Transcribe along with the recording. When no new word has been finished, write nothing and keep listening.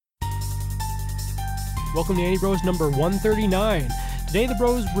Welcome to Annie Bros number 139. Today the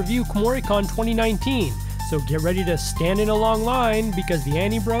bros review KumoriCon 2019, so get ready to stand in a long line because the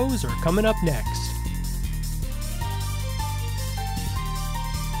Annie Bros are coming up next.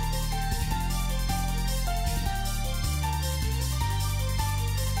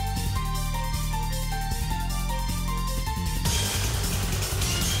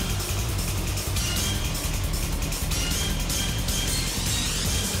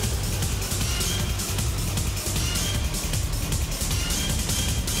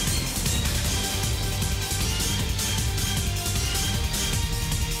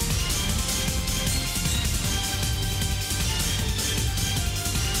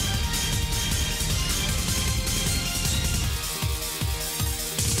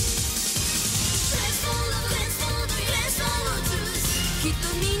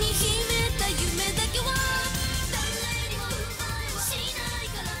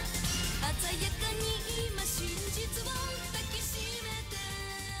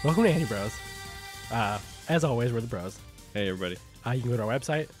 Welcome to Annie Bros. As always, we're the bros. Hey, everybody. You can go to our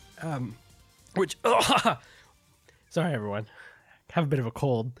website, which... sorry, everyone. Have a bit of a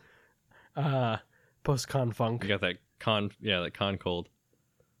cold. Post-con funk. You got that con cold.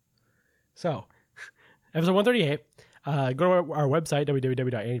 So, episode 138. Go to our website,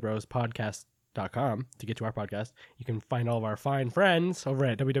 www.anniebrospodcast.com, to get to our podcast. You can find all of our fine friends over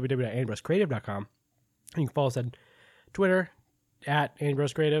at www.anniebroscreative.com. You can follow us on Twitter, at Annie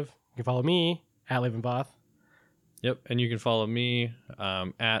Bros Creative. You can follow me at Levenboth. Yep, and you can follow me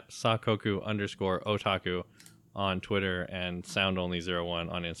at Sakoku_otaku on Twitter and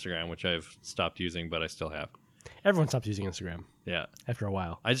SoundOnly01 on Instagram, which I've stopped using, but I still have. Everyone stops using Instagram. Yeah, after a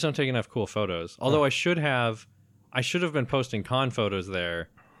while. I just don't take enough cool photos. Although I should have been posting con photos there.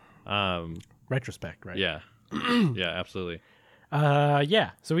 Retrospect, right? Yeah, yeah, absolutely. Yeah.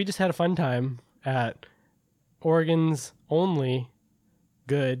 So we just had a fun time at Oregon's only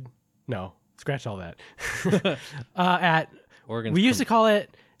good. No, scratch all that. At Oregon's we used to call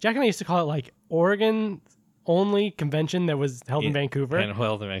it. Jack and I used to call it like Oregon's only convention that was held in Vancouver. And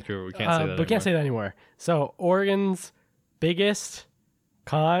held in Vancouver. We can't say that. But we can't say that anymore. So Oregon's biggest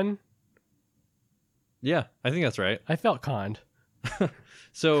con. Yeah, I think that's right. I felt conned.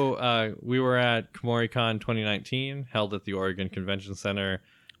 So we were at KumoriCon 2019, held at the Oregon Convention Center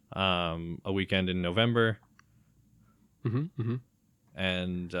a weekend in November.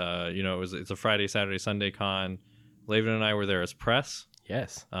 And it's a Friday, Saturday, Sunday con. Laven and I were there as press.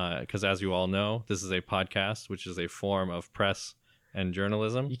 Yes. Because as you all know, this is a podcast, which is a form of press and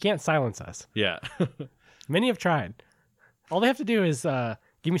journalism. You can't silence us. Yeah. Many have tried. All they have to do is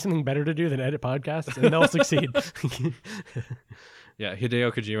give me something better to do than edit podcasts, and they'll succeed. Yeah,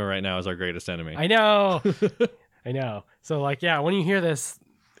 Hideo Kojima right now is our greatest enemy. I know. I know. So, when you hear this,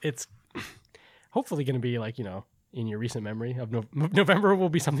 it's hopefully going to be in your recent memory of November will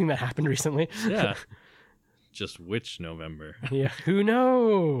be something that happened recently. Yeah. Just which November? Yeah. Who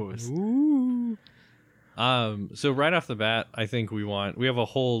knows? Ooh. So right off the bat, I think we have a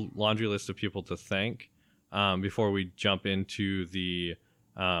whole laundry list of people to thank before we jump into the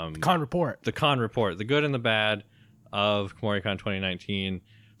con report. The con report, the good and the bad of KumoriCon 2019.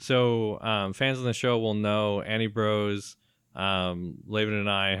 So fans of the show will know Annie Bros, Laven and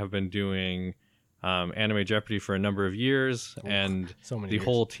I have been doing Anime Jeopardy for a number of years, and the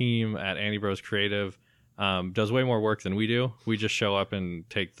whole team at Annie Bros Creative does way more work than we do. We just show up and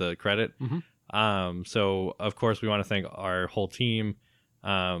take the credit. So of course we want to thank our whole team.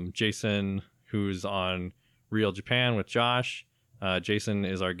 Jason, who's on Real Japan with Josh. Jason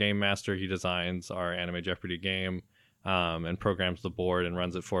is our game master. He designs our Anime Jeopardy game and programs the board and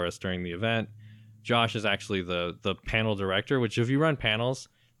runs it for us during the event. Josh is actually the panel director, which if you run panels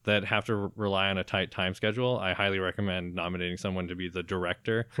that have to rely on a tight time schedule, I highly recommend nominating someone to be the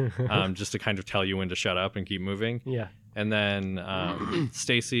director, just to kind of tell you when to shut up and keep moving. Yeah. And then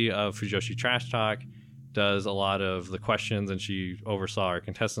Stacy of Fujoshi Trash Talk does a lot of the questions, and she oversaw our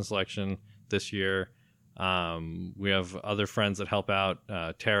contestant selection this year. We have other friends that help out.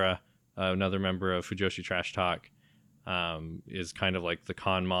 Tara, another member of Fujoshi Trash Talk, is kind of like the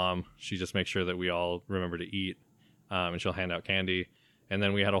con mom. She just makes sure that we all remember to eat, and she'll hand out candy. And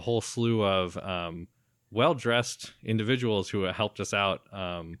then we had a whole slew of well-dressed individuals who helped us out,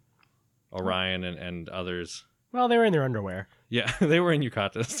 Orion and others. Well, they were in their underwear. Yeah, they were in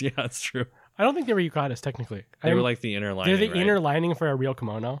yukatas. Yeah, that's true. I don't think they were yukatas, technically. They were like the inner lining, they're the right? inner lining for a real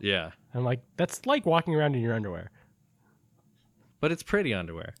kimono. Yeah. And that's like walking around in your underwear. But it's pretty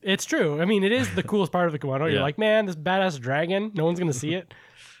underwear. It's true. I mean, it is the coolest part of the kimono. You're like, man, this badass dragon, no one's going to see it.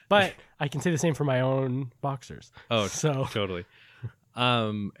 But I can say the same for my own boxers. Oh, so totally.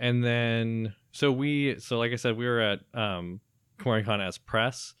 And then So like I said, we were at KomoriCon as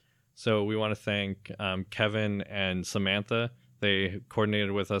press. So we want to thank Kevin and Samantha. They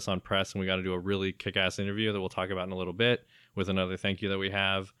coordinated with us on press, and we got to do a really kick-ass interview that we'll talk about in a little bit with another thank you that we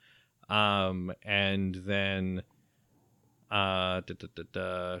have. And then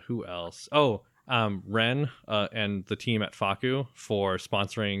who else? Oh, Ren and the team at Faku for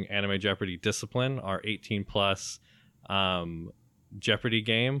sponsoring Anime Jeopardy Discipline, our 18 plus Jeopardy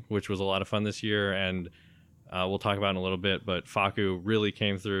game, which was a lot of fun this year, and we'll talk about in a little bit. But Faku really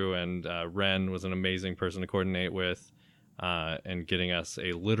came through, and Ren was an amazing person to coordinate with, and getting us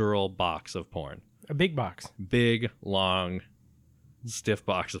a literal box of porn. A big box. Big, long, stiff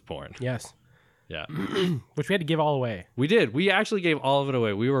box of porn. Yes. Yeah. Which we had to give all away. We did. We actually gave all of it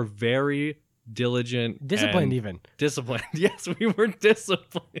away. We were very diligent. Disciplined even. Disciplined. Yes, we were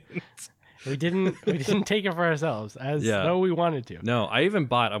disciplined. We didn't take it for ourselves as though we wanted to. No,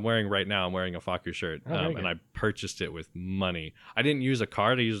 I'm wearing right now, I'm wearing a Faku shirt, and I purchased it with money. I didn't use a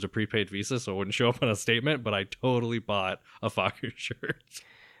card. I used a prepaid Visa, so it wouldn't show up on a statement, but I totally bought a Faku shirt.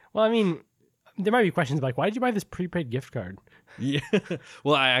 Well, I mean, there might be questions like, why did you buy this prepaid gift card? Yeah.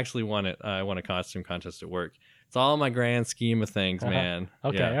 Well, I actually won it. I won a costume contest at work. It's all my grand scheme of things, man.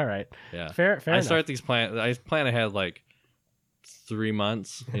 Okay, yeah. All right. Yeah. Fair I enough. start these I plan ahead like 3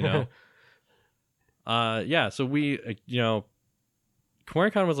 months, you know. Yeah, so we,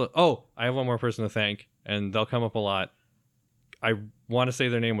 KomoriCon was I have one more person to thank, and they'll come up a lot. I want to say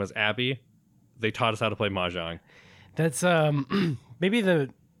their name was Abby. They taught us how to play Mahjong. That's maybe the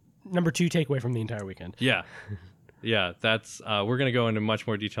number 2 takeaway from the entire weekend. Yeah. Yeah, that's we're going to go into much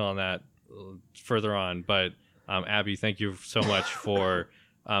more detail on that further on, but Abby, thank you so much for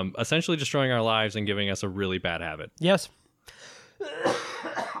essentially destroying our lives and giving us a really bad habit. Yes.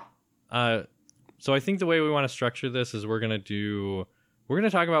 So I think the way we want to structure this is we're going to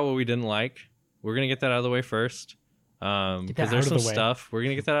talk about what we didn't like. We're going to get that out of the way first. Because there's some stuff. We're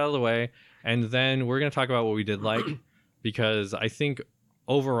going to get that out of the way. And then we're going to talk about what we did like, because I think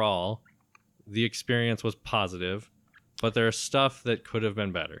overall the experience was positive, but there's stuff that could have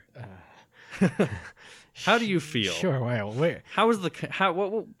been better. How do you feel? Sure. Well, wait.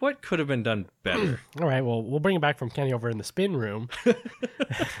 What could have been done better? All right. Well, we'll bring it back from Kenny over in the spin room.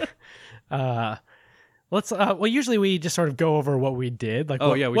 Let's. Well, usually we just sort of go over what we did. Like,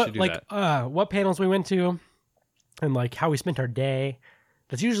 we should do that. What panels we went to, and like how we spent our day.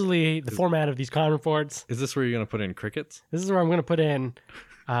 That's usually the format of these con reports. Is this where you're going to put in crickets? This is where I'm going to put in.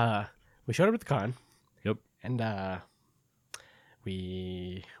 We showed up at the con. Yep. And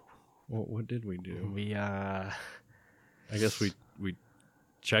we. What did we do? We. I guess we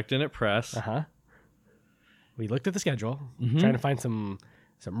checked in at press. We looked at the schedule, trying to find some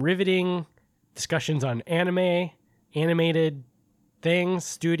riveting discussions on anime, animated things,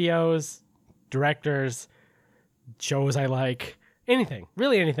 studios, directors, shows I like, anything,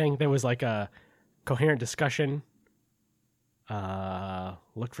 really anything that was like a coherent discussion.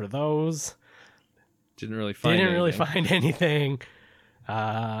 Look for those. Didn't really find anything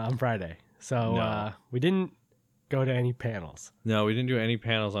on Friday. So No. We didn't go to any panels. No, we didn't do any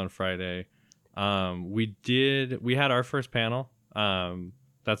panels on Friday. We had our first panel.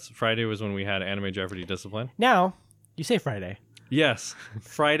 That's Friday was when we had Anime Jeopardy Discipline. Now, you say Friday. Yes,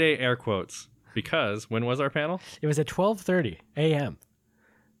 Friday air quotes, because when was our panel? It was at 12:30 a.m.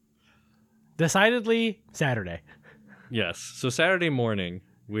 Decidedly Saturday. Yes. So Saturday morning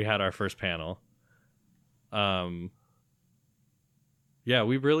we had our first panel. Yeah,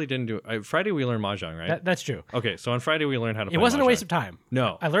 we really didn't do Friday we learned Mahjong, right? That's true. Okay, so on Friday we learned how to play It wasn't Mahjong. a waste of time.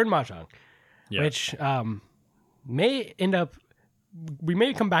 No. I learned Mahjong, which may end up... We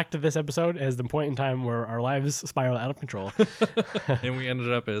may come back to this episode as the point in time where our lives spiral out of control. And we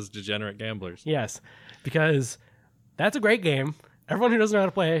ended up as degenerate gamblers. Yes, because that's a great game. Everyone who doesn't know how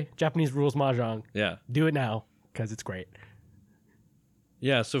to play Japanese rules Mahjong, Yeah. do it now because it's great.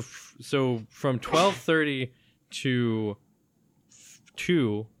 Yeah, so from 12:30 to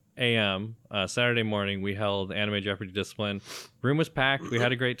 2 a.m. Saturday morning, we held Anime Jeopardy Discipline. Room was packed. We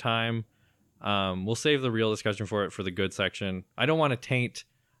had a great time. We'll save the real discussion for the good section. I don't want to taint.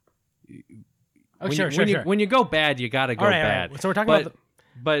 Sure. When you go bad, you got to go bad. Right. So we're talking about...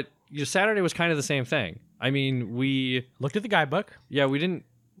 But Saturday was kind of the same thing. I mean, we... Looked at the guidebook. Yeah, we didn't...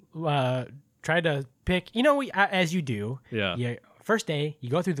 Tried to pick... as you do. Yeah. First day, you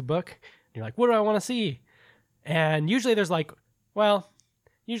go through the book. And you're like, what do I want to see? And usually there's not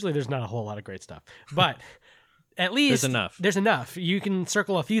a whole lot of great stuff. But... At least there's enough. You can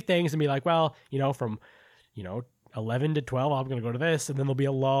circle a few things and be like, well, from 11 to 12, I'm going to go to this. And then there'll be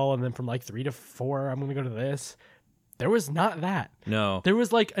a lull. And then from like 3 to 4, I'm going to go to this. There was not that. No. There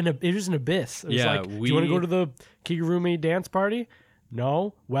was like it was an abyss. It was Yeah, like, do you want to go to the Kigurumi dance party?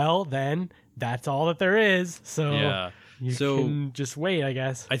 No. Well, then that's all that there is. So Yeah. you So- can just wait, I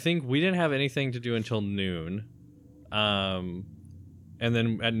guess. I think we didn't have anything to do until noon. And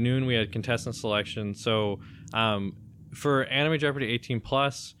then at noon we had contestant selection. So for Anime Jeopardy 18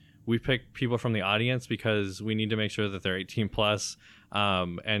 plus, we pick people from the audience because we need to make sure that they're 18 plus.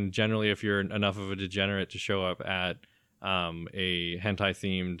 And generally, if you're enough of a degenerate to show up at a hentai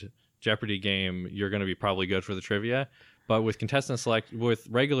themed Jeopardy game, you're going to be probably good for the trivia. But with contestant select, with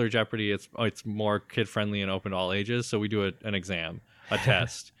regular Jeopardy, it's more kid friendly and open to all ages. So we do an exam, a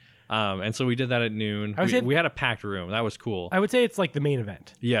test. And so we did that at noon. We had a packed room. That was cool. I would say it's like the main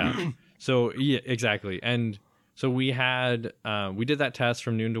event. Yeah. So yeah, exactly. And so we had we did that test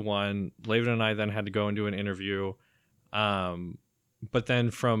from noon to 1. Laven and I then had to go and do an interview. But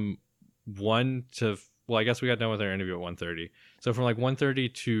then from 1 to, well, I guess we got done with our interview at 1:30. So from like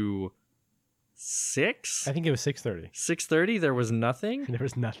 1:30 to 6, I think it was 6:30. 6:30, there was nothing. There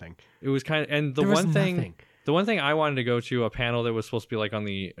was nothing. It was kind of, and the There was one thing, nothing. the one thing I wanted to go to, a panel that was supposed to be like on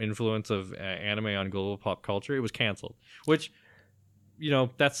the influence of anime on global pop culture, it was canceled. Which, you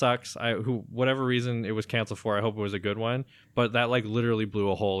know, that sucks. Whatever reason it was canceled for, I hope it was a good one. But that like literally blew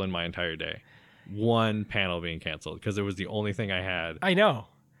a hole in my entire day. One panel being canceled because it was the only thing I had. I know.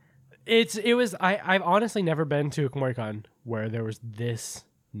 I've honestly never been to a KomoriCon where there was this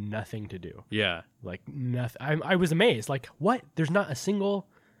nothing to do. Yeah. Like nothing. I was amazed. Like, what? There's not a single.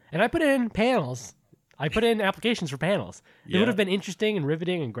 And I put in panels. I put in applications for panels. It Yeah. would have been interesting and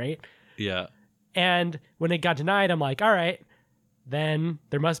riveting and great. Yeah. And when it got denied, I'm like, all right, then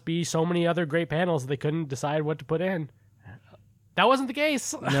there must be so many other great panels that they couldn't decide what to put in. That wasn't the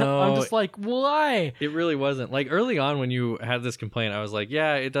case. No. I'm just like, why? It really wasn't. Like early on when you had this complaint, I was like,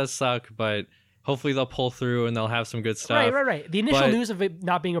 yeah, it does suck, but hopefully they'll pull through and they'll have some good stuff. Right. The initial But- news of it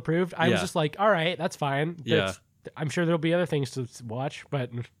not being approved, I was Yeah. just like, all right, that's fine. Yeah. I'm sure there'll be other things to watch, but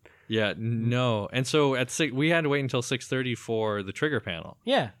Yeah, no. And so at 6, we had to wait until 6:30 for the trigger panel,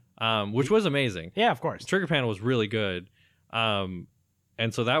 yeah. which was amazing. Yeah, of course. The trigger panel was really good. And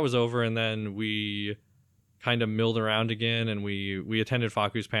so that was over, and then we kind of milled around again, and we attended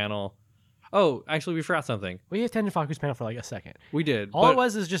Faku's panel. Oh, actually, we forgot something. We attended Faku's panel for like a second. We did. All but- it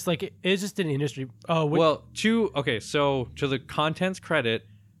was is just like, it's just an industry. Oh, well, so to the content's credit,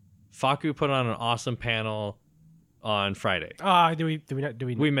 Faku put on an awesome panel on Friday. We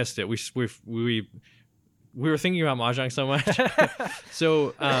We missed it. We were thinking about mahjong so much.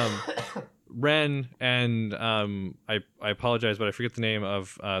 So Ren and I apologize, but I forget the name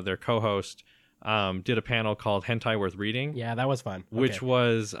of their co-host. Did a panel called Hentai Worth Reading, Yeah, that was fun. which Okay.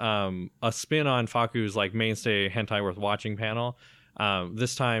 was a spin on Faku's like mainstay Hentai Worth Watching panel.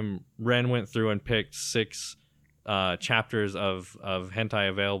 This time, Ren went through and picked 6 chapters of hentai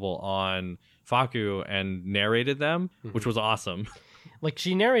available on Faku and narrated them, which was awesome. Like,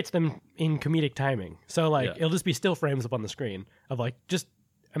 she narrates them in comedic timing. So, like, Yeah. it'll just be still frames up on the screen of, like, just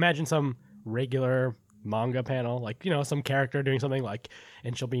imagine some regular manga panel, like, you know, some character doing something, like,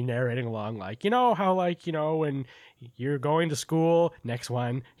 and she'll be narrating along, like, you know, how, like, you know, when you're going to school, next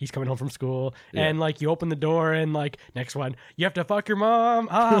one, he's coming home from school, Yeah. and, like, you open the door, and, like, next one, you have to fuck your mom,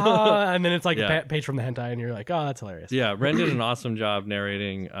 and then it's, like, Yeah. a page from the hentai, and you're like, oh, that's hilarious. Yeah, Ren did an awesome job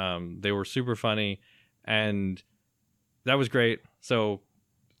narrating. They were super funny, and that was great. So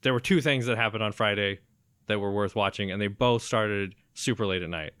there were 2 things that happened on Friday that were worth watching, and they both started super late at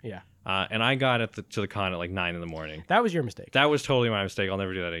night. Yeah. And I got to the con at like 9 in the morning. That was your mistake. That was totally my mistake. I'll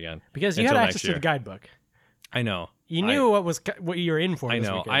never do that again. Because you until had next access to year. the guidebook. I know. You knew what you were in for I this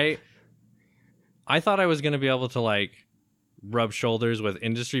know. weekend. I thought I was going to be able to like rub shoulders with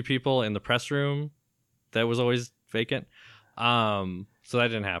industry people in the press room that was always vacant. So that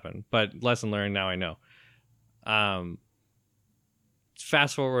didn't happen. But lesson learned, now I know.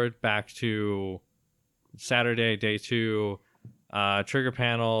 Fast forward back to Saturday, day 2, trigger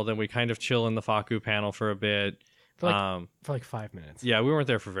panel. Then we kind of chill in the Faku panel for a bit. For like 5 minutes. Yeah, we weren't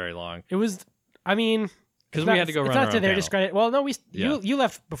there for very long It was, I mean, because it's we not- had to go it's run not our to own their panel. discredit. Well, no, Yeah. you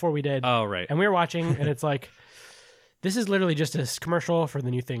left before we did, Oh, right. and we were watching, and it's like, this is literally just a commercial for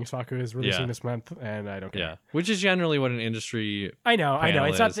the new things Faku is releasing Yeah. this month, and I don't care. Yeah, which is generally what an industry. I know. Panel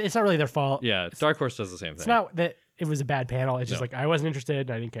It's not really their fault. Yeah, Dark Horse does the same It's thing. not that it was a bad panel. It's just No. like I wasn't interested.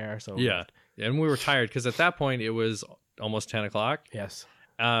 And I didn't care. So Yeah, and we were tired because at that point it was almost 10 o'clock. Yes.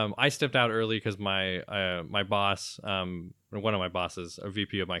 I stepped out early because my boss, one of my bosses, a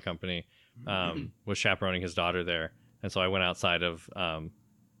VP of my company, was chaperoning his daughter there, and so I went outside of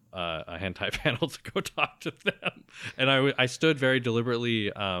a hentai panel to go talk to them, and I stood very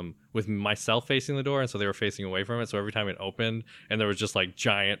deliberately with myself facing the door, and so they were facing away from it. So every time it opened, and there was just like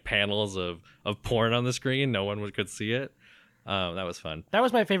giant panels of porn on the screen, no one could see it. That was fun. That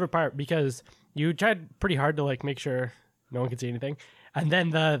was my favorite part because you tried pretty hard to like make sure no one could see anything, and then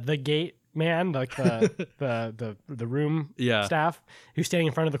the gate man, like the room staff who's standing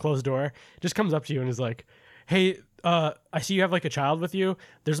in front of the closed door, just comes up to you and is like, "Hey, I see you have like a child with you.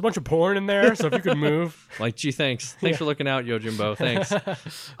 There's a bunch of porn in there, so if you could move." Like, gee, thanks for looking out, Yojimbo. Thanks.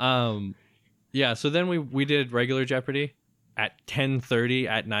 Yeah. So then we did regular Jeopardy at 10:30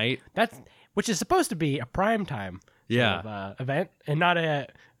 at night. Which is supposed to be a prime time. Event, and not a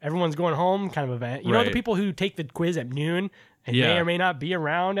everyone's going home kind of event. You know, the people who take the quiz at noon and may or may not be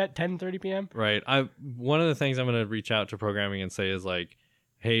around at 10:30 p.m. Right. One of the things I'm going to reach out to programming and say is like,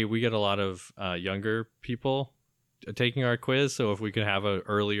 hey, we get a lot of younger people taking our quiz, so if we could have an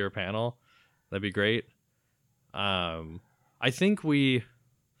earlier panel, that'd be great. I think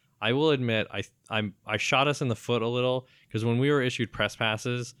I will admit I shot us in the foot a little, because when we were issued press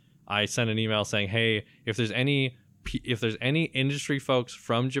passes, I sent an email saying, hey, if there's any industry folks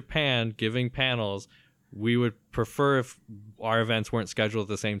from Japan giving panels, we would prefer if our events weren't scheduled at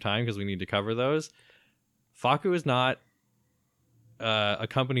the same time, because we need to cover those. Faku is not a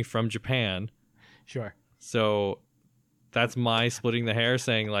company from Japan. Sure. So that's my splitting the hair,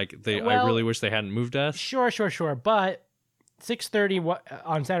 saying like I really wish they hadn't moved us. Sure. But 6:30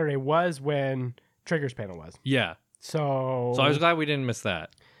 on Saturday was when Trigger's panel was. Yeah. So I was glad we didn't miss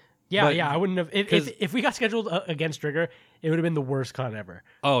that. Yeah, I wouldn't have. If we got scheduled against Trigger, it would have been the worst con ever.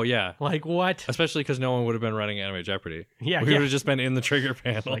 Oh, yeah. Like, what? Especially because no one would have been running Anime Jeopardy. Yeah, we would have just been in the Trigger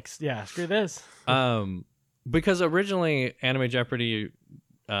panel. Like, yeah, screw this. Because originally Anime Jeopardy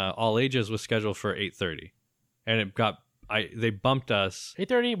All Ages was scheduled for 8:30, and they bumped us.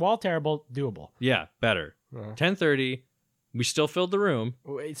 8:30, wall terrible, doable. Yeah, better. 10:30, we still filled the room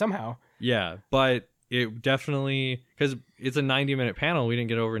somehow. Yeah, but it definitely, because it's a 90-minute panel, we didn't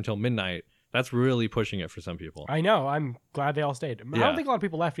get over until midnight. That's really pushing it for some people. I know. I'm glad they all stayed. I don't think a lot of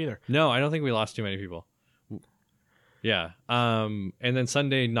people left either. No, I don't think we lost too many people. Yeah. And then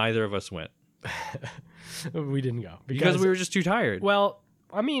Sunday, neither of us went. We didn't go. Because we were just too tired. Well,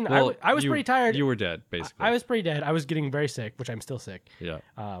 I mean, I was pretty tired. You were dead, basically. I was pretty dead. I was getting very sick, which I'm still sick. Yeah.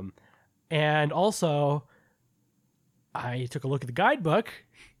 And also, I took a look at the guidebook,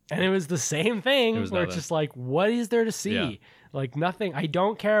 and it was the same thing. Where it's just like, what is there to see? Yeah. Like, nothing. I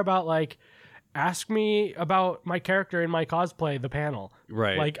don't care about, like, ask me about my character in my cosplay, the panel.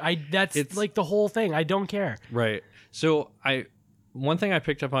 Right. Like, it's like the whole thing. I don't care. Right. So one thing I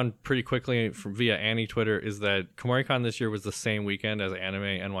picked up on pretty quickly via Annie Twitter is that KomoriCon this year was the same weekend as Anime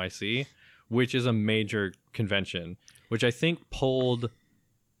NYC, which is a major convention, which I think pulled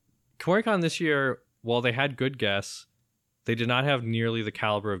KomoriCon this year. While they had good guests, they did not have nearly the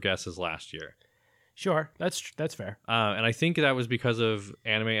caliber of guests as last year. Sure, that's fair. And I think that was because of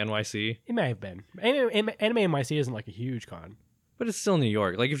Anime NYC. It may have been. Anime NYC isn't like a huge con, but it's still New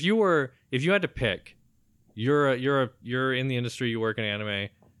York. Like if you had to pick, you're in the industry, you work in anime,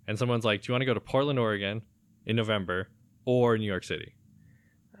 and someone's like, do you want to go to Portland, Oregon in November or New York City?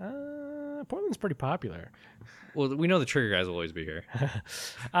 Portland's pretty popular. Well, we know the Trigger guys will always be here.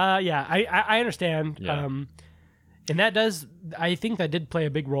 Yeah, I understand. Yeah. And I think that did play a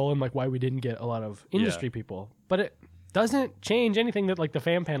big role in like why we didn't get a lot of industry people. But it doesn't change anything that like the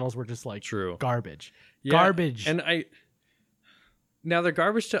fan panels were just like garbage. Yeah, garbage. And now they're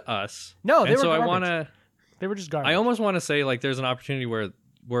garbage to us. No, they were so garbage. They were just garbage. I almost want to say like there's an opportunity where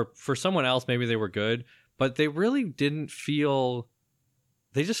for someone else maybe they were good, but they really didn't feel.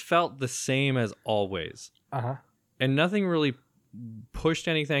 They just felt the same as always. And nothing really pushed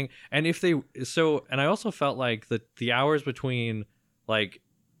anything. And and I also felt like the hours between like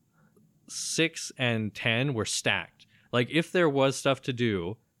 6 and 10 were stacked. Like if there was stuff to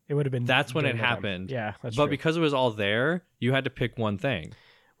do, it would have been. That's when it happened. Yeah, that's but true. Because it was all there, you had to pick one thing.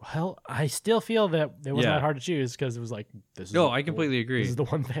 Well, I still feel that it wasn't that hard to choose because it was like this. No, I completely agree. This is the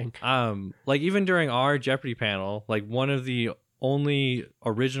one thing. Like even during our Jeopardy panel, like one of the few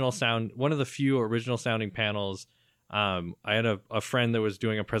original sounding panels. I had a friend that was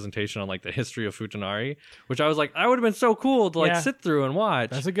doing a presentation on like the history of Futanari, which I was like, I would have been so cool to like sit through and watch.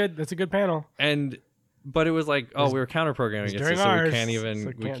 That's a good panel. But it was like, we were counter programming it, so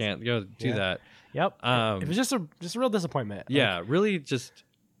we can't go do that. Yep. It was just a real disappointment. Yeah, really just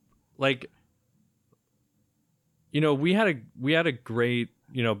like, we had a great,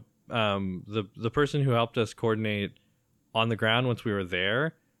 the person who helped us coordinate on the ground once we were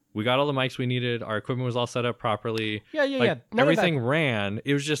there We got all the mics we needed. Our equipment was all set up properly. Yeah. Like, None of everything ran.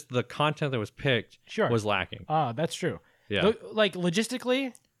 It was just the content that was picked Sure. was lacking. That's true. Yeah. Like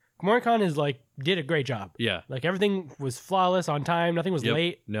logistically, KomoriCon is like did a great job. Yeah. Like everything was flawless on time. Nothing was Yep.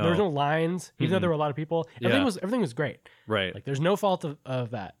 late. No. There was no lines, even though there were a lot of people. Everything was great. Right. Like there's no fault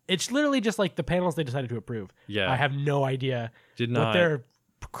of that. It's literally just like the panels they decided to approve. Yeah. I have no idea Did what not. their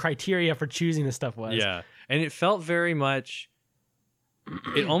criteria for choosing this stuff was. Yeah. And it felt very much.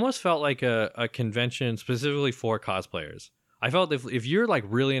 It almost felt like a convention specifically for cosplayers. I felt if you're like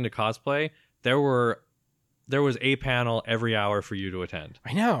really into cosplay, there was a panel every hour for you to attend.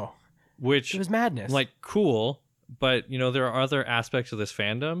 I know. Which It was madness. like cool, but there are other aspects of this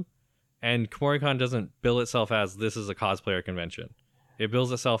fandom, and KomoriCon doesn't bill itself as this is a cosplayer convention. It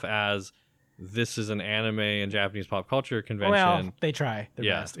bills itself as this is an anime and Japanese pop culture convention. well, they try their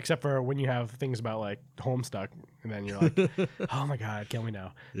Yeah. best, except for when you have things about like Homestuck, and then you're like, oh my god, kill me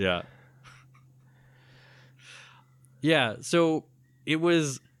now. Yeah. Yeah, so it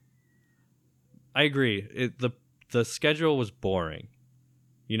was I agree. The schedule was boring.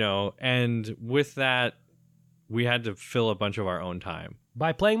 And with that we had to fill a bunch of our own time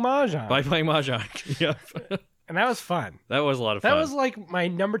By playing Mahjong. by playing Mahjong. Yep. And that was fun. That was a lot of fun. That was like my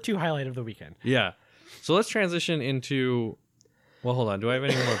number 2 highlight of the weekend. Yeah. So let's transition into well, hold on. Do I have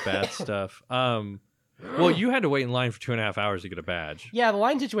any more bad stuff? Well, you had to wait in line for 2.5 hours to get a badge. Yeah, the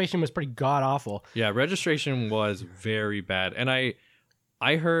line situation was pretty god awful. Yeah, registration was very bad. And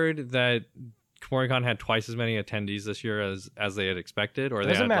I heard that KomoriCon had twice as many attendees this year as they had expected or they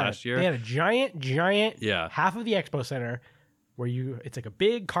Doesn't had matter. last year. They had a giant Yeah. half of the expo center where it's like a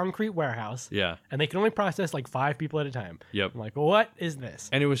big concrete warehouse Yeah. and they can only process like 5 people at a time. Yep. I'm like, what is this?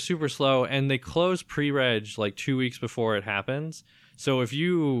 And it was super slow and they close pre-reg like 2 weeks before it happens. So if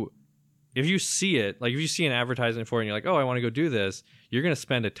you see it, like if you see an advertisement for it and you're like, "Oh, I want to go do this," you're going to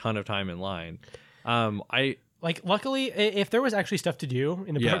spend a ton of time in line. Like, luckily, if there was actually stuff to do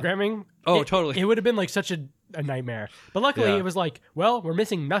in the Yeah. programming, Totally. it would have been like such a nightmare. But luckily, Yeah. it was like, well, we're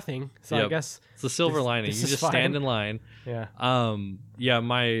missing nothing, so I Yep. guess It's the silver this- lining. this You is just fine. stand in line. yeah.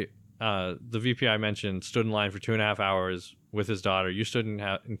 My the VP I mentioned stood in line for 2.5 hours with his daughter. You stood in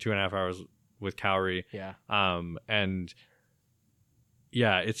 2.5 hours with Kaori. Yeah. And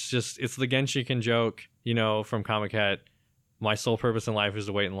yeah, it's the Genshiken joke, from Comiket. My sole purpose in life is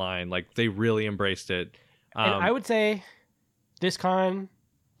to wait in line. Like they really embraced it. And I would say this con,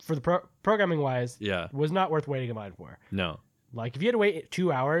 for the programming wise, Yeah. was not worth waiting in line for. No. Like, if you had to wait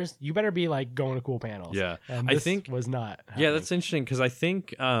 2 hours, you better be like going to cool panels. Yeah. And I this think was not. Yeah, happening. that's interesting because I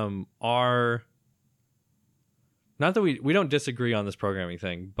think our not that we don't disagree on this programming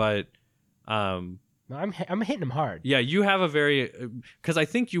thing, but No, I'm hitting them hard. yeah, you have a very because I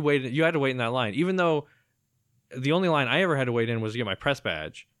think you had to wait in that line, even though the only line I ever had to wait in was to get my press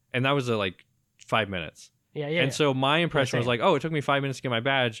badge, and that was like 5 minutes. Yeah. And so my impression was same. like, oh, it took me 5 minutes to get my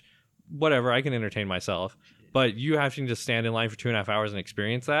badge. Whatever, I can entertain myself. But you having to stand in line for 2.5 hours and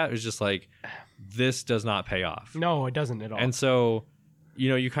experience that is just like, this does not pay off. No, it doesn't at all. And so,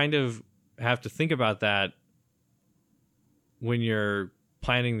 you kind of have to think about that when you're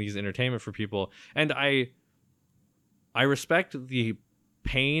planning these entertainment for people. And I respect the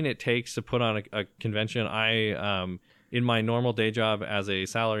pain it takes to put on a convention. In my normal day job as a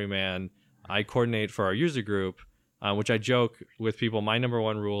salaryman, I coordinate for our user group, which I joke with people. My number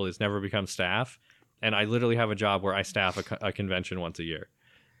one rule is never become staff. And I literally have a job where I staff a convention once a year.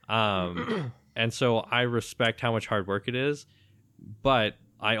 And so I respect how much hard work it is, but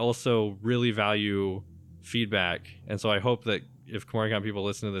I also really value feedback. And so I hope that if KomoriCon people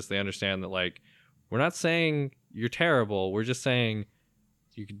listen to this, they understand that, like, we're not saying you're terrible. We're just saying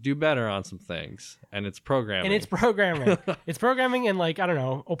you could do better on some things. And it's programming. And it's programming. It's programming and, like, I don't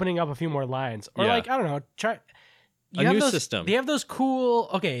know, opening up a few more lines. Or, Yeah. like, I don't know, try... A have new those, system. They have those cool...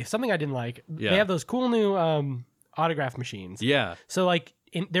 Okay, something I didn't like. Yeah. They have those cool new autograph machines. Yeah. So, like,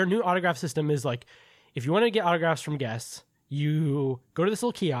 their new autograph system is, like, if you want to get autographs from guests, you go to this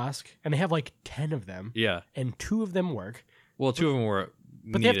little kiosk, and they have, like, 10 of them. Yeah. And 2 of them work. Well, 2 of them were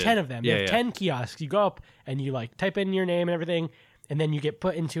But they have 10 of them. Yeah, They have yeah. 10 kiosks. You go up, and you, like, type in your name and everything, and then you get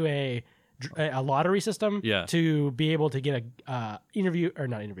put into a lottery system Yeah. to be able to get a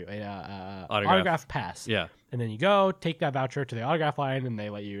autograph pass. Yeah. And then you go take that voucher to the autograph line, and they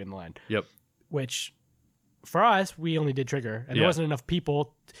let you in the line. Yep. Which, for us, we only did trigger, and Yeah. there wasn't enough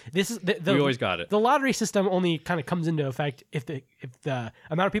people. This is We always got it. The lottery system only kind of comes into effect if the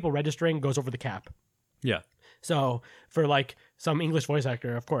amount of people registering goes over the cap. Yeah. So for like some English voice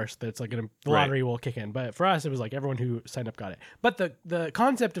actor, of course, that's like the lottery will kick in. But for us, it was like everyone who signed up got it. But the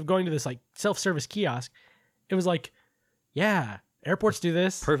concept of going to this like self-service kiosk, it was like, yeah, Airports do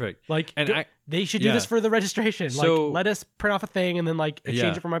this. Perfect. Like, And they should do yeah. this for the registration. So- like, let us print off a thing and then like exchange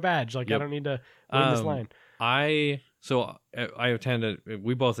Yeah. it for my badge. Like, Yep. I don't need to wait in this line. I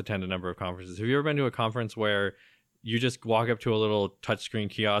we both attend a number of conferences. Have you ever been to a conference where you just walk up to a little touchscreen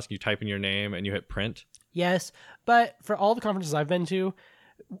kiosk, you type in your name, and you hit print? Yes, but for all the conferences I've been to,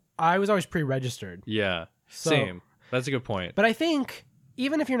 I was always pre-registered. Yeah, So- same. That's a good point. But I think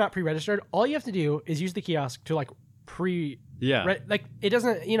even if you're not pre-registered, all you have to do is use the kiosk to like Yeah, like it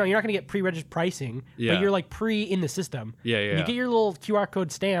doesn't, you're not going to get pre-registered pricing, Yeah. but you're like in the system. yeah. You get your little QR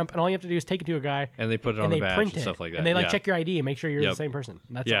code stamp, and all you have to do is take it to a guy, And they put it on and the they badge print and it, stuff like that. and they like yeah. check your ID and make sure you're Yep. the same person.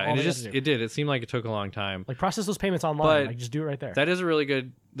 And that's Yeah, all and they it have just to do. it did. It seemed like it took a long time. Like process those payments online. But Like just do it right there. That is a really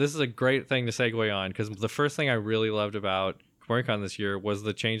good. This is a great thing to segue on, because the first thing I really loved about KomoriCon this year was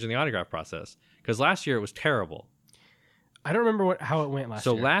the change in the autograph process. Because last year it was terrible. I don't remember how it went last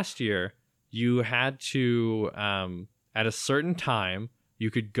year. So last year you had to at a certain time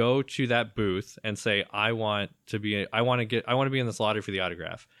you could go to that booth and say, I want to be in this lottery for the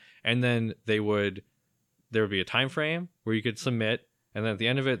autograph. And then there would be a time frame where you could submit, and then at the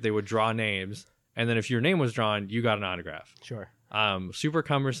end of it they would draw names, and then if your name was drawn, you got an autograph. Sure. Super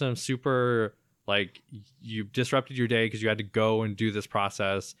cumbersome, super like you disrupted your day because you had to go and do this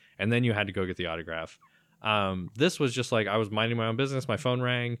process, and then you had to go get the autograph. This was just like I was minding my own business. My phone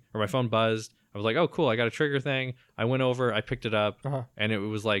rang, or my phone buzzed. I was like, oh, cool. I got a trigger thing. I went over, I picked it up, and it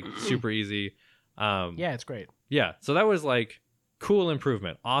was like super easy. Yeah, it's great. Yeah. So that was like cool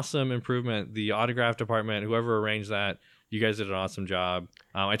improvement. Awesome improvement. The autograph department, whoever arranged that, you guys did an awesome job.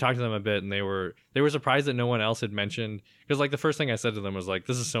 I talked to them a bit, and they were surprised that no one else had mentioned, because like the first thing I said to them was like,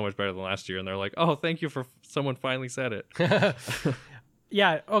 this is so much better than last year. And they're like, oh, thank you for someone finally said it.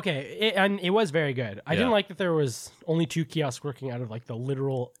 Yeah, okay. And it was very good. I Yeah. didn't like that there was only 2 kiosks working out of like the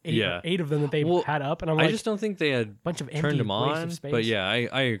literal 8, Yeah. 8 of them that they Well, had up. And I'm I like, just don't think they had bunch of empty turned them waste on. of space. But yeah,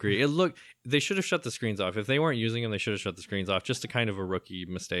 I agree. They should have shut the screens off. If they weren't using them, they should have shut the screens off. Just a kind of a rookie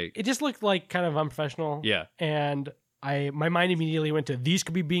mistake. It just looked like kind of unprofessional. Yeah. And my mind immediately went to, these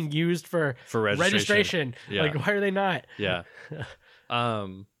could be being used for registration. Yeah. Like, why are they not? Yeah. Yeah,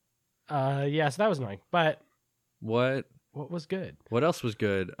 so that was annoying. But What was good? What else was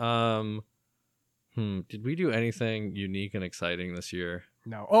good? Did we do anything unique and exciting this year?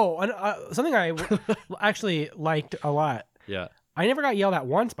 No. Oh, and, something I actually liked a lot. Yeah. I never got yelled at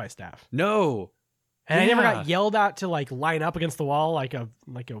once by staff. No. And I never Yeah. got yelled at to like line up against the wall like a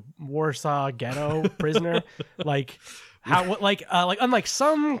Warsaw ghetto prisoner. Like unlike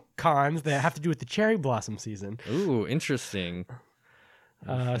some cons that have to do with the cherry blossom season. Ooh, interesting.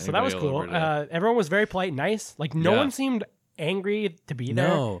 So that was cool. Everyone was very polite and nice. Like no Yeah. one seemed angry to be there.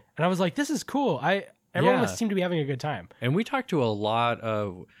 No. And I was like, this is cool. Everyone Yeah. seemed to be having a good time. And we talked to a lot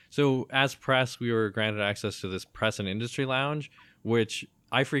of... So as press, we were granted access to this press and industry lounge, which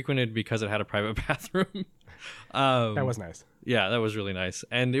I frequented because it had a private bathroom. That was nice. Yeah, that was really nice.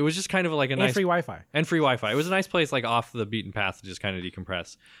 And it was just kind of like a And nice... free Wi-Fi. And free Wi-Fi. It was a nice place, like off the beaten path, to just kind of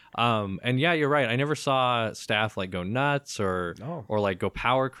decompress. And yeah, you're right. I never saw staff like go nuts or like go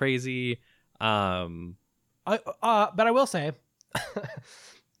power crazy. But I will say,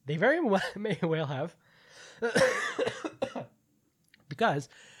 they may well have, because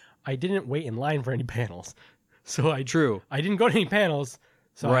I didn't wait in line for any panels. So I didn't go to any panels.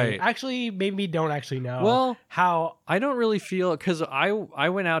 So Right. I actually maybe don't actually know Well, how. I don't really feel, because I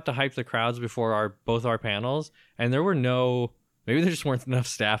went out to hype the crowds before both our panels, and there were maybe there just weren't enough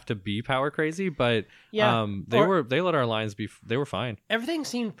staff to be power crazy, but Yeah, they let our lines be, they were fine. Everything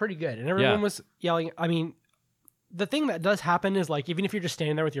seemed pretty good, and everyone Yeah. was yelling. I mean, the thing that does happen is like even if you're just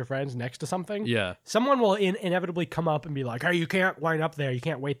standing there with your friends next to something, Yeah. someone will inevitably come up and be like, "Hey, you can't line up there. You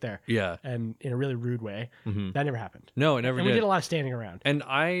can't wait there." Yeah. And in a really rude way. Mhm. That never happened. No, it never And did. we did a lot of standing around. And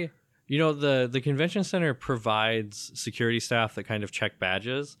the convention center provides security staff that kind of check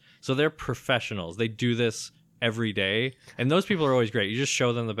badges. So they're professionals. They do this every day. And those people are always great. You just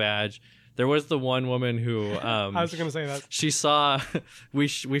show them the badge. There was the one woman who I was going to say that. she saw we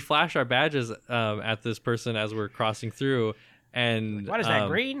flash our badges at this person as we're crossing through, and What is that,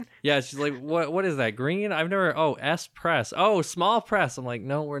 green? Yeah, she's like, what is that, green? I've never... S press. Oh, small press. I'm like,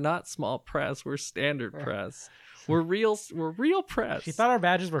 no, we're not small press. We're standard press. We're real press. She thought our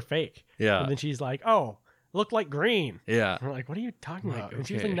badges were fake. Yeah. And then she's like, "Oh, looked like green." Yeah. And we're like, "What are you talking about?" And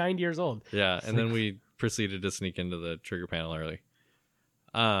she was okay. like 90 years old. Yeah, and then we proceeded to sneak into the trigger panel early.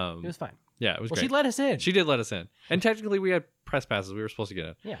 It was fine. Yeah, it was Well, great. she let us in. She did let us in. And technically we had press passes. We were supposed to get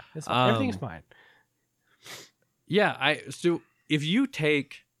in. Yeah, it's fine. Everything's fine. Yeah, so if you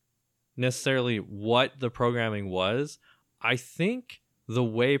take necessarily what the programming was, I think the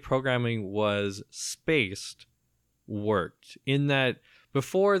way programming was spaced worked in that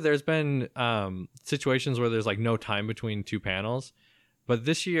before there's been situations where there's like no time between two panels, but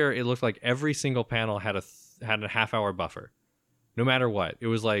this year it looked like every single panel had a half-hour buffer, no matter what. It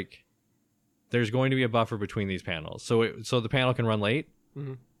was like there's going to be a buffer between these panels, so the panel can run late,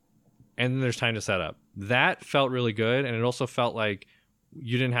 and then there's time to set up. That felt really good, and it also felt like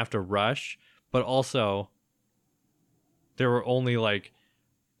you didn't have to rush, but also there were only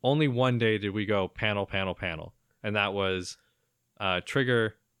one day did we go panel, and that was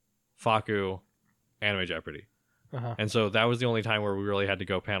Trigger, Faku, Anime Jeopardy. And so that was the only time where we really had to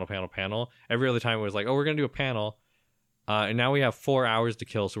go panel. Every other time it was like, oh, we're going to do a panel. And now we have 4 hours to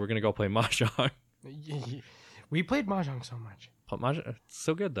kill, so we're going to go play Mahjong. We played Mahjong so much. Mahjong, it's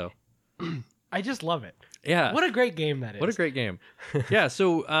so good, though. I just love it. Yeah. What a great game that is. What a great game. Yeah,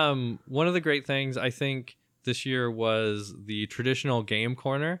 so one of the great things, I think, this year was the traditional game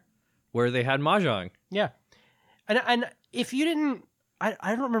corner where they had Mahjong. Yeah. And if you didn't... I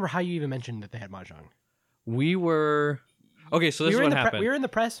don't remember how you even mentioned that they had Mahjong. We were... Okay, so this is what happened. We were in the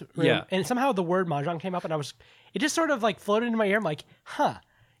press room, and somehow the word Mahjong came up, and it just sort of like floated into my ear. I'm like,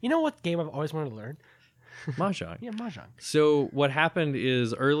 you know what game I've always wanted to learn? Mahjong. Yeah, Mahjong. So what happened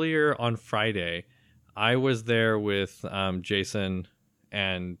is earlier on Friday, I was there with Jason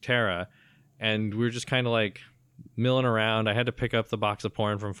and Tara, and we were just kind of like milling around. I had to pick up the box of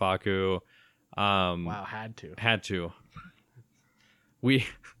porn from Faku. Wow, had to. We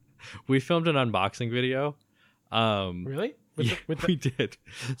filmed an unboxing video. Really? We did.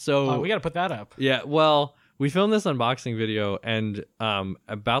 So we got to put that up. Yeah, well, we filmed this unboxing video, and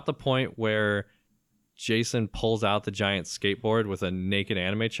about the point where Jason pulls out the giant skateboard with a naked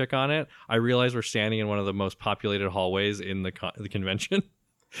anime chick on it, I realized we're standing in one of the most populated hallways in the convention.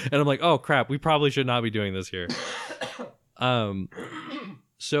 And I'm like, oh crap, we probably should not be doing this here.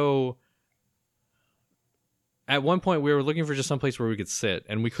 So at one point we were looking for just some place where we could sit,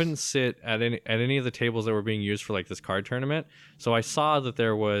 and we couldn't sit at any of the tables that were being used for like this card tournament. So I saw that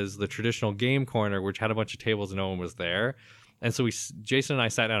there was the traditional game corner, which had a bunch of tables and no one was there. And so Jason and I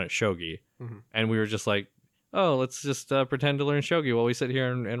sat down at Shogi, and we were just like, oh, let's just pretend to learn Shogi while we sit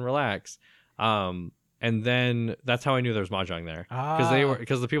here and relax. And then that's how I knew there was Mahjong there,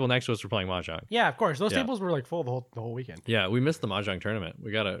 because the people next to us were playing Mahjong. Yeah, of course. Those tables were like full the whole weekend. Yeah, we missed the Mahjong tournament.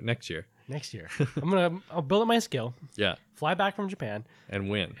 We got it next year. I'll build up my skill. Yeah. Fly back from Japan and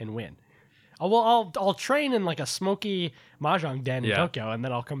win. I'll train in like a smoky Mahjong den in Tokyo, and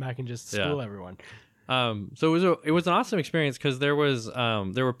then I'll come back and just school everyone. So it was an awesome experience because there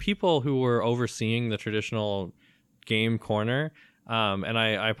were people who were overseeing the traditional game corner. And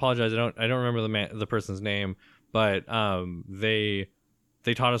I apologize, I don't remember the person's name, but they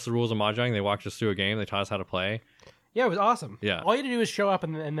taught us the rules of Mahjong. They walked us through a game. They taught us how to play. Yeah, it was awesome. Yeah. All you had to do is show up,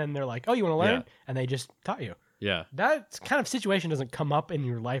 and then they're like, oh, you want to learn? Yeah. And they just taught you. Yeah. That kind of situation doesn't come up in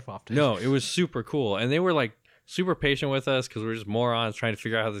your life often. No, it was super cool. And they were like super patient with us because we were just morons trying to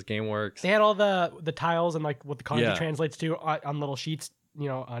figure out how this game works. They had all the tiles and like what the kanji translates to on little sheets,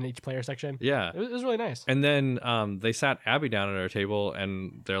 on each player section. Yeah. It was really nice. And then they sat Abby down at our table,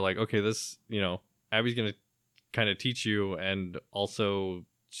 and they're like, okay, this, Abby's going to kind of teach you, and also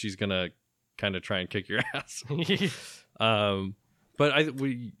she's going to kind of try and kick your ass. But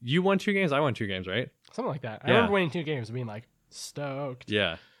you won 2 games, I won 2 games, right? Something like that. I remember winning 2 games and being like, stoked.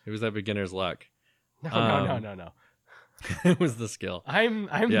 Yeah. It was that beginner's luck. No. It was the skill. I'm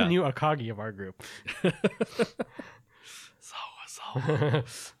the new Akagi of our group.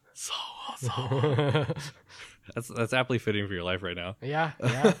 That's aptly fitting for your life right now. Yeah.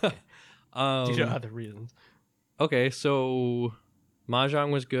 Due to other reasons. Okay, so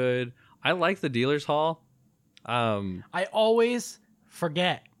Mahjong was good. I like the dealer's hall. I always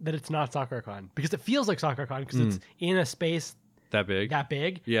forget that it's not SoccerCon because it feels like SoccerCon because it's in a space that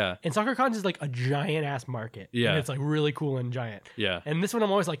big. Yeah. And SoccerCon is like a giant ass market. Yeah. And it's like really cool and giant. Yeah. And this one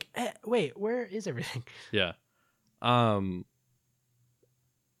I'm always like, wait, where is everything? Yeah. So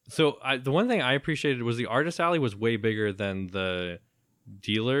the one thing I appreciated was the artist alley was way bigger than the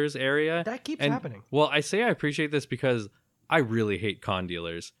dealers area. That keeps happening. Well, I say I appreciate this because I really hate con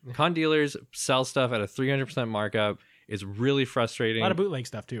dealers. Con dealers sell stuff at a 300% markup. It's really frustrating. A lot of bootleg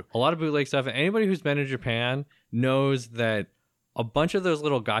stuff too. And anybody who's been in Japan knows that a bunch of those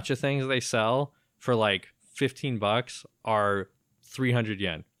little gotcha things they sell for like $15 are 300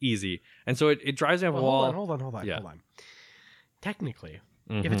 yen. Easy. And so it drives me up a wall. Hold on. Technically,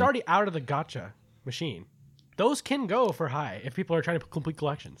 if it's already out of the gotcha machine, those can go for high if people are trying to complete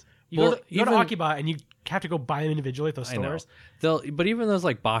collections. You go to Akiba and you have to go buy them individually at those stores. But even those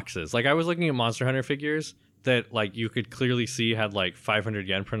like boxes, like I was looking at Monster Hunter figures, that like you could clearly see had like 500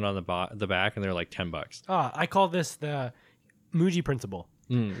 yen printed on the back, and they're like $10. I call this the Muji principle,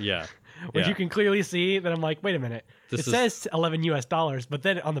 Yeah. which Yeah. you can clearly see that I'm like, wait a minute, This it says $11, but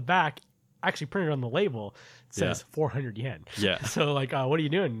then on the back, actually printed on the label, it says Yeah. 400 yen. Yeah. So like, what are you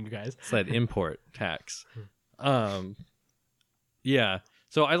doing, you guys? It's that import tax. Yeah.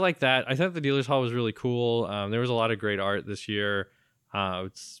 So I like that. I thought the dealer's hall was really cool. There was a lot of great art this year.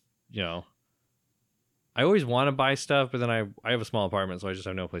 It's, you know, I always want to buy stuff, but then I have a small apartment, so I just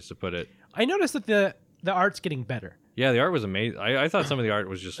have no place to put it. I noticed that the art's getting better. Yeah, the art was amazing. I thought some of the art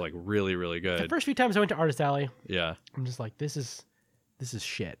was just like really, really The good. first few times I went to Artist Alley, Yeah. I'm just like, this is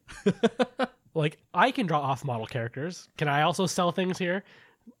shit. Like, I can draw off-model characters. Can I also sell things here?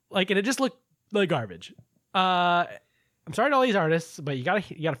 Like, and it just looked like garbage. I'm sorry to all these artists, but you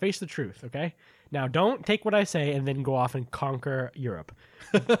gotta face the truth, okay? Now, don't take what I say and then go off and conquer Europe.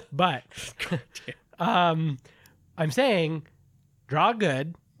 But I'm saying, draw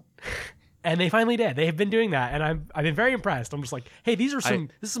good, and they finally did. They have been doing that, and I've been very impressed. I'm just like, hey, this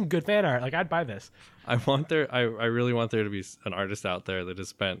is some good fan art. Like, I'd buy this. I really want there to be an artist out there that has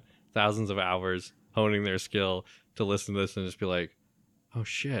spent thousands of hours honing their skill to listen to this and just be like, oh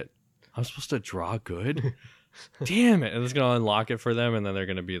shit, I'm supposed to draw good? Damn it. And it's going to unlock it for them, and then they're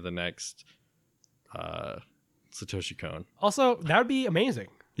going to be the next Satoshi Kon. Also, that would be amazing.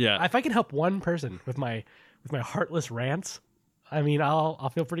 Yeah. If I can help one person with my heartless rants, I mean, I'll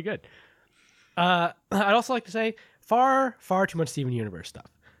feel pretty good. I'd also like to say far too much Steven Universe stuff.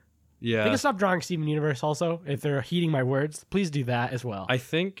 Yeah. They can stop drawing Steven Universe also. If they're heeding my words, please do that as well. I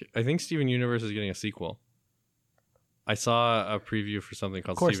think Steven Universe is getting a sequel. I saw a preview for something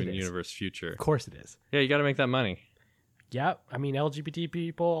called Steven Universe Future. Of course it is. Yeah, you got to make that money. Yeah, I mean, LGBT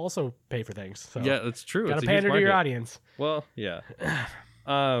people also pay for things. So Yeah, that's true. gotta It's a pander huge to your market. audience. Well, yeah.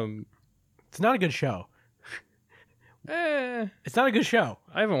 It's not a good show. I It's not a good show.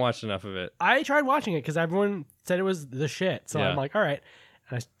 haven't watched enough of it. I tried watching it because everyone said it was the shit. So Yeah. I'm like, all right.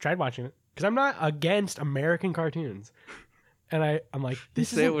 And I tried watching it because I'm not against American cartoons. And I'm like, You this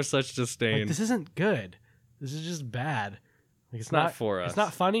say it isn't, with such disdain. like, this isn't good. This is just bad. Like, it's not for us. It's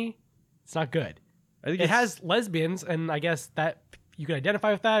not funny. It's not good. I think It it's- has lesbians, and I guess that you can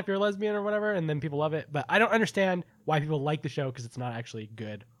identify with that if you're a lesbian or whatever, and then people love it. But I don't understand why people like the show because it's not actually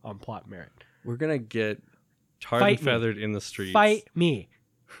good on plot merit. We're gonna get tarred Fight and me. feathered in the streets. Fight me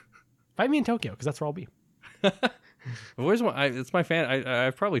in Tokyo because that's where I'll be. I've always it's my fan.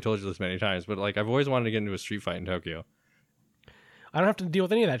 I've probably told you this many times, but like I've always wanted to get into a street fight in Tokyo. I don't have to deal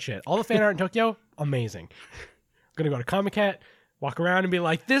with any of that shit. All the fan art in Tokyo, amazing. I'm gonna go to Comic-Con, walk around and be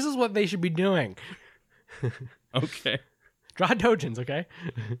like, this is what they should be doing. Okay. Draw dojins, okay?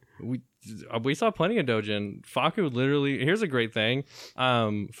 We saw plenty of dojin. Faku literally. Here's a great thing.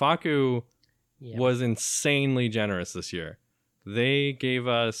 Faku Yeah. was insanely generous this year. They gave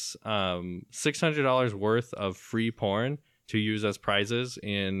us $600 worth of free porn to use as prizes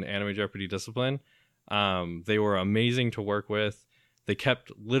in Anime Jeopardy Discipline. They were amazing to work with. They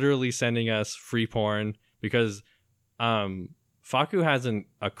kept literally sending us free porn because Faku has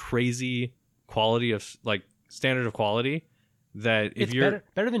a crazy quality of like standard of quality that if It's you're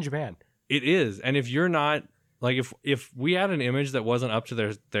better than Japan. it is. And if you're not like if we had an image that wasn't up to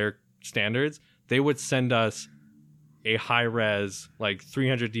their standards, they would send us a high res like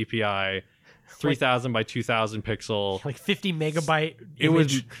 300 DPI 3000 by 2000 pixel, Like 50 megabyte It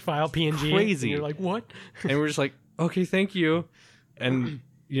was image file PNG. crazy. And you're like, what? and we're just like, okay, thank you. And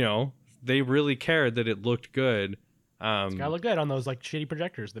you know, they really cared that it looked good. Gotta look good on those like shitty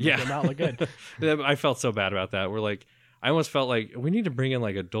projectors that Yeah. make them not look good. I felt so bad about that. We're like, I almost felt like we need to bring in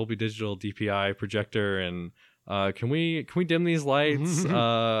like a Dolby Digital DPI projector and can we dim these lights?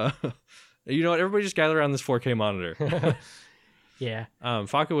 You know what? Everybody just gather around this 4K monitor. Yeah.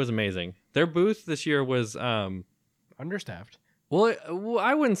 Faku was amazing. Their booth this year was Understaffed. well,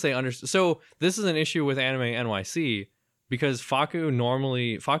 I wouldn't say So this is an issue with Anime NYC because Faku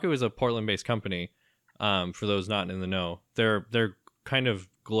is a Portland-based company. For those not in the know, they're kind of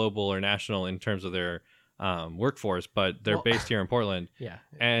global or national in terms of their workforce, but they're based here in Portland. Yeah.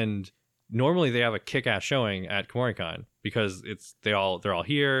 And normally they have a kick-ass showing at KomoriCon because they're all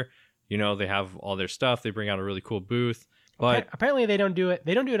here. You know, they have all their stuff. They bring out a really cool booth. But apparently they don't do it.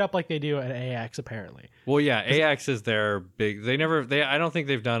 They don't do it up like they do at AX. Apparently, well, yeah, AX is their big. I don't think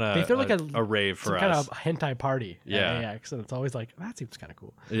they've done they throw like a rave for some us. kind of hentai party Yeah. at AX, and it's always like that seems kind of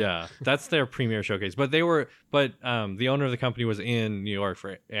cool. Yeah, that's their premier showcase. But the owner of the company was in New York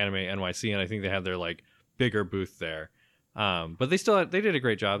for Anime NYC, and I think they had their like bigger booth there. But they did a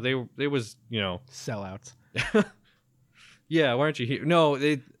great job. They was, you know, Sellouts. yeah. Why aren't you here? No,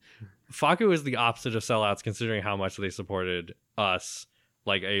 Faku is the opposite of sellouts, considering how much they supported us,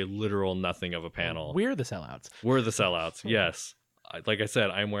 like a literal nothing of a panel. We're the sellouts. We're the sellouts. Yes. Like I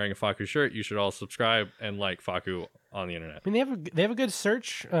said, I'm wearing a Faku shirt. You should all subscribe and like Faku on the internet. I mean, they have a good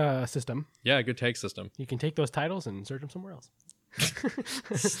search system. Yeah, good tag system. You can take those titles and search them somewhere else.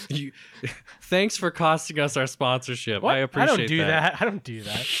 Thanks for costing us our sponsorship. What? I appreciate I don't do that. I don't do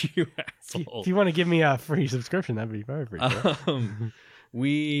that. You asshole. If you want to give me a free subscription, that'd be very cool.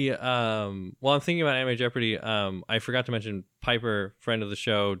 While I'm thinking about Anime Jeopardy, I forgot to mention Piper, friend of the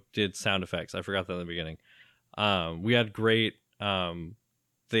show, did sound effects. I forgot that in the beginning. We had great.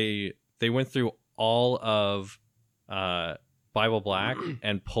 They went through all of Bible Black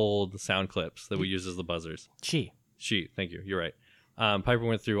and pulled sound clips that we use as the buzzers. She, thank you. You're right. Piper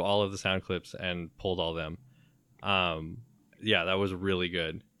went through all of the sound clips and pulled all of them. Yeah, that was really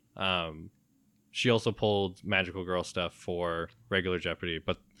good. She also pulled Magical Girl stuff for regular Jeopardy,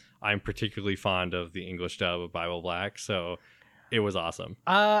 but I'm particularly fond of the English dub of Bible Black, so it was awesome.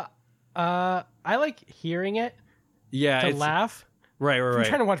 I like hearing it. Yeah, to laugh. Right. If I'm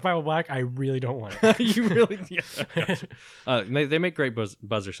trying to watch Bible Black, I really don't want it. You really? Yeah. They make great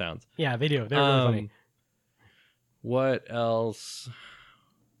buzzer sounds. Yeah, they do. They're really funny. What else?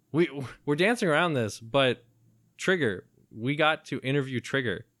 We're dancing around this, but Trigger. We got to interview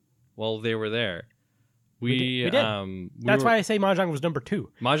Trigger while they were there. We did. That's why I say Mahjong was number 2.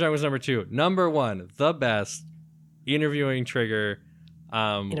 Mahjong was number 2. Number 1, the best. Interviewing Trigger.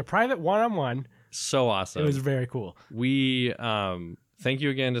 In a private one-on-one. So awesome. It was very cool. We thank you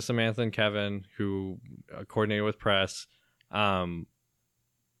again to Samantha and Kevin who coordinated with press.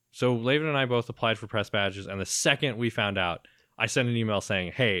 So Laven and I both applied for press badges, and the second we found out, I sent an email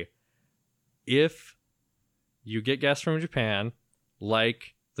saying, hey, if you get guests from Japan,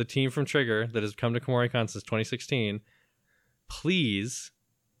 like the team from Trigger that has come to KomoriCon since 2016, please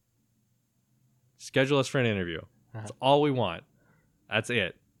schedule us for an interview. That's all we want. That's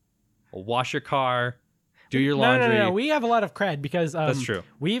it. Wash your car, do your laundry. No. We have a lot of cred because that's true.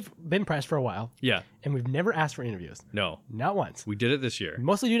 We've been pressed for a while. Yeah. And we've never asked for interviews. No. Not once. We did it this year.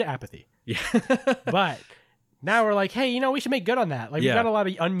 Mostly due to apathy. Yeah. But now we're like, hey, we should make good on that. Like, we've got a lot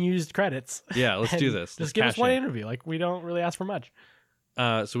of unused credits. Yeah, let's do this. Just give us one interview. Like, we don't really ask for much.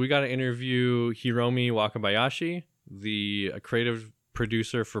 So we got to interview Hiromi Wakabayashi, the creative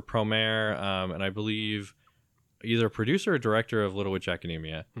producer for Promare, and I believe either producer or director of Little Witch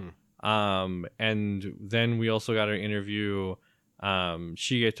Academia. And then we also got to interview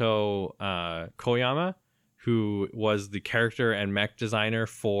Shigeto Koyama, who was the character and mech designer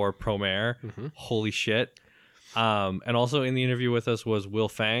for Promare. Mm-hmm. Holy shit. And also in the interview with us was Will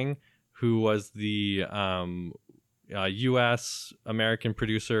Fang, who was the U.S. American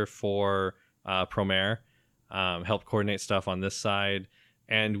producer for Promare, helped coordinate stuff on this side.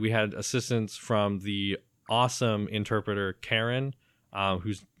 And we had assistance from the awesome interpreter Karen,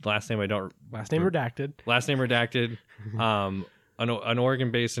 whose last name redacted. Last name redacted. An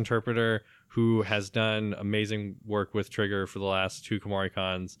Oregon-based interpreter who has done amazing work with Trigger for the last 2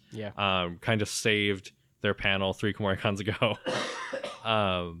 KomoriCons. Yeah. Kind of saved their panel 3 KomoriCons ago.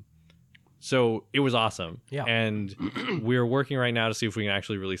 So it was awesome. Yeah. And we're working right now to see if we can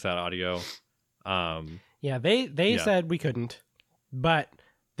actually release that audio. Yeah, they said we couldn't, but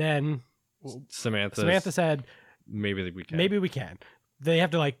then Samantha said maybe we can. They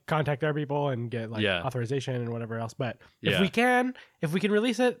have to contact our people and get authorization and whatever else. But if we can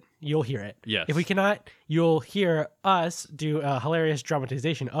release it, you'll hear it. Yes. If we cannot, you'll hear us do a hilarious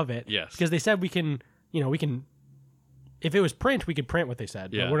dramatization of it. Yes. Because they said we can. If it was print, we could print what they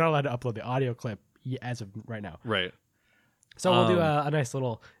said. Yeah. But we're not allowed to upload the audio clip as of right now. Right. So we'll do a nice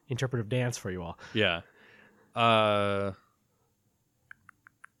little interpretive dance for you all. Yeah.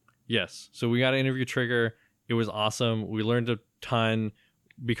 Yes. So we got to interview Trigger. It was awesome. We learned a ton.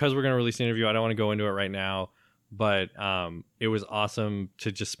 Because we're going to release the interview, I don't want to go into it right now. But it was awesome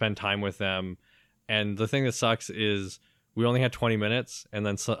to just spend time with them. And the thing that sucks is we only had 20 minutes. And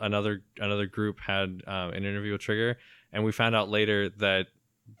then another group had an interview with Trigger. And we found out later that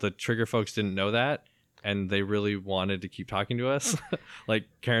the Trigger folks didn't know that. And they really wanted to keep talking to us. Like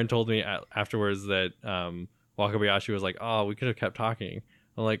Karen told me afterwards that Wakabayashi was like, "Oh, we could have kept talking."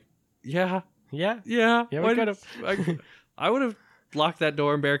 I'm like, "Yeah, we could have. I would have locked that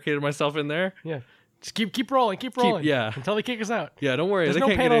door and barricaded myself in there." Yeah, just keep rolling, until they kick us out. Yeah, don't worry, they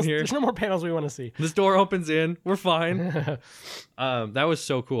can't get in here. There's no more panels we want to see. This door opens in. We're fine. That was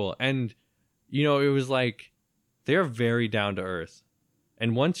so cool, and it was like they're very down to earth,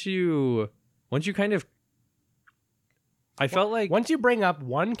 and once you kind of, I felt like once you bring up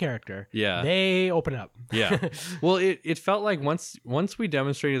one character, Yeah. they open up. Yeah. Well, it felt like once we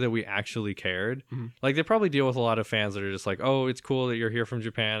demonstrated that we actually cared, Mhm. like they probably deal with a lot of fans that are just like, oh, it's cool that you're here from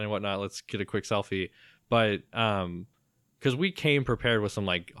Japan and whatnot. Let's get a quick selfie. But because we came prepared with some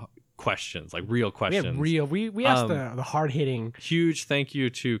like questions, like real questions. We asked the hard hitting. Huge thank you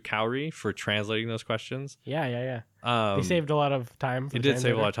to Kaori for translating those questions. Yeah. They They saved a lot of time. For It the did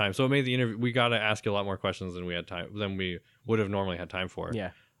save a lot translator. of time. So it made the interview. We got to ask you a lot more questions than we would have normally had time for.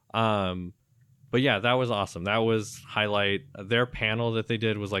 Yeah. But yeah, that was awesome. That was highlight. Their panel that they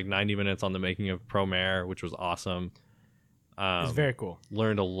did was like 90 minutes on the making of Promare, which was awesome. It's very cool.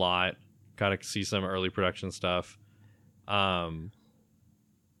 Learned a lot. Got to see some early production stuff.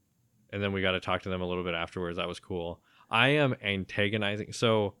 And then we got to talk to them a little bit afterwards. That was cool. I am antagonizing.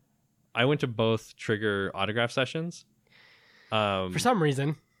 So I went to both Trigger autograph sessions. For some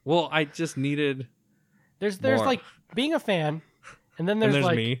reason, Well, I just needed. there's more. like being a fan, and then And there's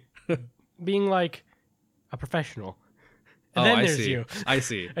like me. being like a professional, and Oh, then I there's see. you, I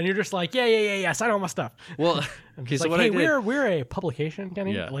see. and you're just like, yeah, sign all my stuff. Well, I'm okay. just So like, what hey, I did. we're a publication,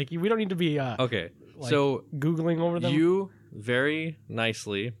 Kenny. Yeah. Like we don't need to be Okay. like, So googling over them. you very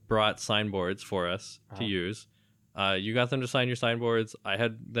nicely brought signboards for us to use. You got them to sign your signboards. I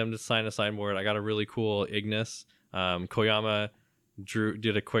had them to sign a signboard. I got a really cool Ignis. Koyama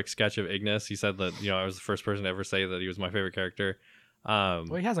did a quick sketch of Ignis. He said that I was the first person to ever say that he was my favorite character. Well,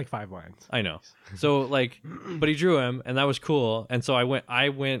 he has like 5 lines. I know. So but he drew him, and that was cool. And so I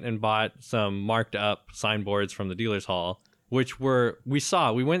went and bought some marked up signboards from the dealer's hall, which we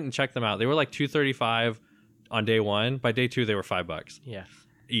went and checked them out. They were like $235 on day 1. By day 2, they were $5 Yeah.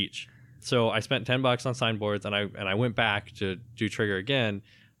 each. So I spent $10 on signboards, and I went back to do Trigger again.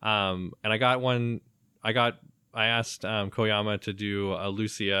 And I got one. I asked Koyama to do a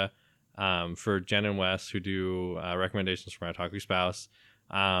Lucia for Jen and Wes, who do recommendations for my Otaku Spouse,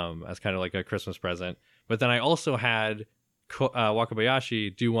 as kind of like a Christmas present. But then I also had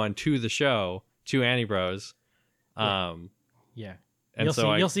Wakabayashi do one to the show, to Annie Bros. Yeah. And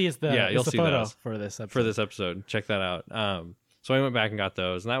You'll see it's the you'll see photo those for this episode. for this episode. Check that out. So I went back and got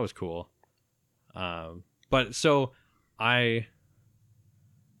those, and that was cool. But so I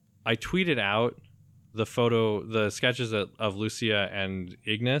tweeted out the sketches of Lucia and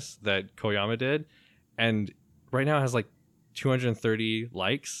Ignis that Koyama did, and right now it has like 230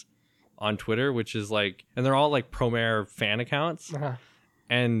 likes on Twitter, which is like, and they're all like Promare fan accounts, Uh-huh.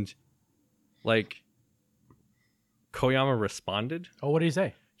 and like Koyama responded. Oh, what did he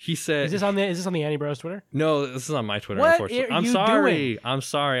say? He said, Is this on the Annie Bros Twitter? "No, this is on my Twitter. What Unfortunately, are I'm you sorry. doing? I'm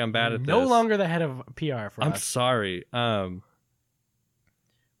sorry. I'm bad at this. No longer the head of PR for I'm us. sorry. Well,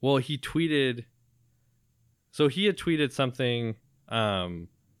 he tweeted. So he had tweeted something.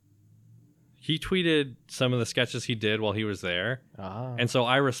 He tweeted some of the sketches he did while he was there, Ah. and so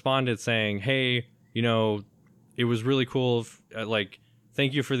I responded saying, "Hey, it was really cool. Like,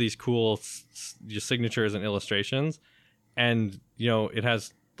 thank you for these cool signatures and illustrations." And it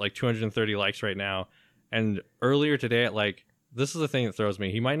has like 230 likes right now. And earlier today, this is the thing that throws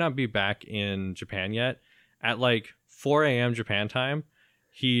me. He might not be back in Japan yet. At like 4 a.m. Japan time,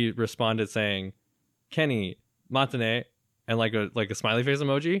 he responded saying, "Kenny, matane," and like a smiley face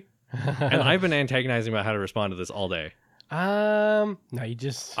emoji. And I've been antagonizing about how to respond to this all day. No, you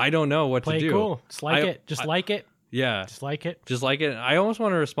just I don't know what play to it do. cool. Just like it. Just like it. Yeah, Just like it. just like it. I almost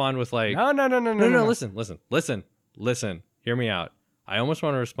want to respond with like, No. no. Listen. Hear me out. I almost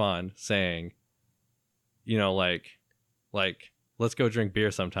want to respond saying, like, let's go drink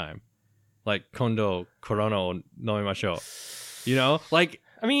beer sometime. Like, kondo korono o nomimashou. Like,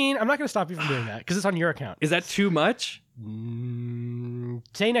 I mean, I'm not going to stop you from doing that because it's on your account. is that too much?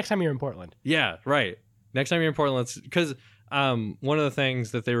 Say next time you're in Portland. Yeah, right. Next time you're in Portland, because one of the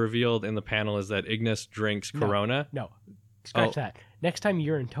things that they revealed in the panel is that Ignis drinks Corona. No, scratch Oh. that. Next time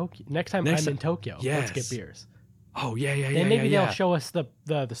you're in Tokyo. Next time I'm in Tokyo. Yes. Let's get beers. Oh yeah. Then maybe they'll show us the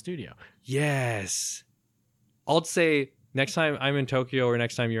studio. Yes. I'll say next time I'm in Tokyo or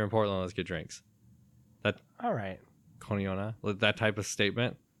next time you're in Portland, let's get drinks. All right. Koniona, that type of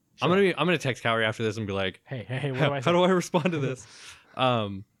statement. Sure. I'm gonna text Kaori after this and be like, Hey, what do I how say? do I respond to this?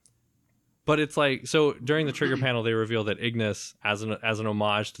 But it's like, so during the Trigger panel, they revealed that Ignis, as an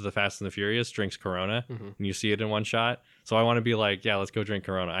homage to the Fast and the Furious, drinks Corona, and you see it in one shot. So I want to be like, yeah, let's go drink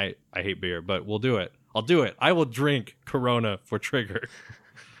Corona. I hate beer, but we'll do it. I'll do it. I will drink Corona for Trigger.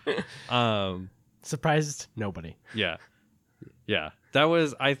 Surprised nobody. Yeah. That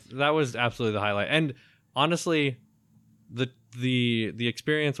was absolutely the highlight. And honestly, the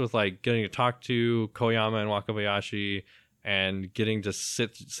experience with like getting to talk to Koyama and Wakabayashi, and getting to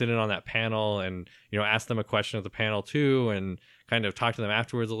sit in on that panel and, you know, ask them a question at the panel too, and kind of talk to them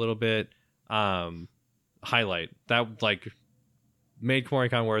afterwards a little bit. Highlight that, like, made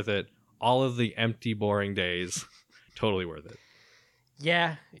KumoriCon worth it. All of the empty, boring days, totally worth it.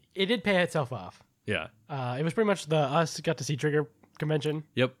 Yeah, it did pay itself off. Yeah. It was pretty much us got to see Trigger convention.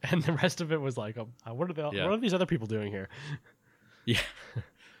 Yep. And the rest of it was like, what are these other people doing here? Yeah.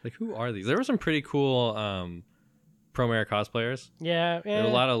 Like, who are these? There were some pretty cool Promare cosplayers. Yeah. There were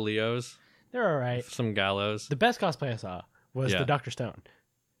a lot of Leos. They're all right. Some Gallows. The best cosplay I saw was the Dr. Stone.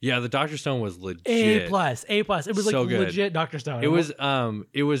 Yeah, the Dr. Stone was legit. A+. It was so like good. legit Dr. Stone.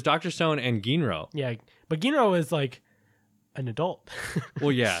 It was Dr. Stone and Ginro. Yeah, but Ginro is like an adult.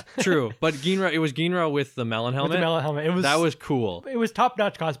 Well, yeah, true. But it was Ginro with the melon helmet. With the melon helmet. That was cool. It was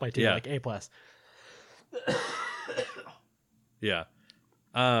top-notch cosplay too, Yeah. like A+. Yeah.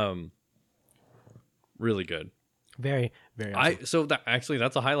 Really good. Very, very awesome.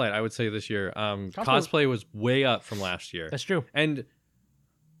 That's a highlight, I would say, this year. Cosplay was way up from last year. That's true. And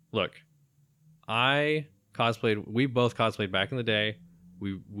look, we both cosplayed back in the day.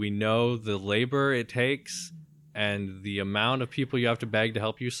 We know the labor it takes and the amount of people you have to beg to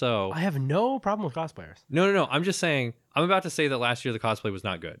help you sew. I have no problem with cosplayers. No. I'm just saying, I'm about to say that last year the cosplay was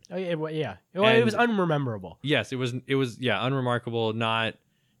not good. Oh, yeah. It was unrememberable. Yes, it was unremarkable, not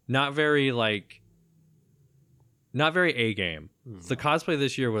very like, not very A game. The cosplay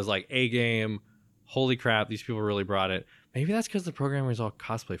this year was like A game. Holy crap, these people really brought it. Maybe that's because the program was all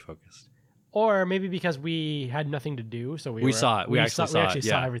cosplay focused. Or maybe because we had nothing to do, so we saw it. We actually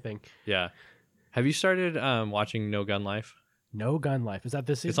saw everything. Yeah. Have you started watching No Gun Life? No Gun Life. Is that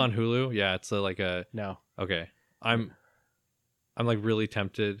this season? It's on Hulu. Yeah, it's No. Okay. I'm like really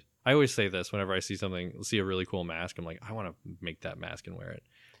tempted. I always say this whenever I see a really cool mask. I'm like, I want to make that mask and wear it.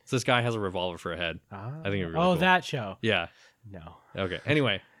 So this guy has a revolver for a head. I think it'd be really cool. That show. Yeah. No. Okay.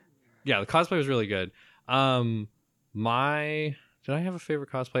 Anyway, yeah, the cosplay was really good. Did I have a favorite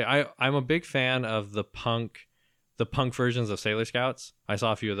cosplay? I'm a big fan of the punk versions of Sailor Scouts. I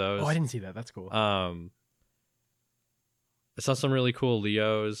saw a few of those. Oh, I didn't see that. That's cool. I saw some really cool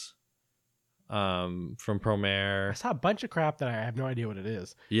Leos from Promare. I saw a bunch of crap that I have no idea what it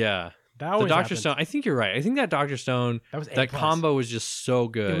is. Yeah. The Dr. Stone. I think you're right. I think that Dr. Stone, that combo was just so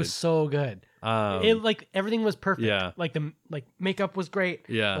good. It was so good. It like everything was perfect. Yeah. Like the makeup was great.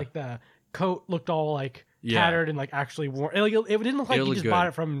 Yeah. Like the coat looked all like tattered and like actually worn. It didn't look like he just bought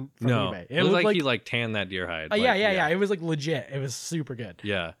it from eBay. It looked like he like tanned that deer hide. Yeah. It was like legit. It was super good.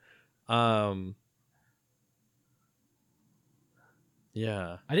 Yeah.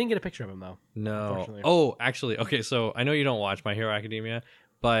 Yeah. I didn't get a picture of him though. No. Oh, actually, okay. So I know you don't watch My Hero Academia,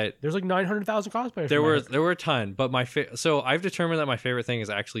 but there's like 900,000 cosplayers. There were a ton, but so I've determined that my favorite thing is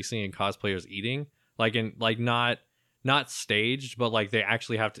actually seeing cosplayers eating, not staged, but like they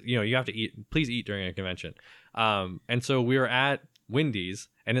actually have to. You have to eat. Please eat during a convention. And so we were at Wendy's,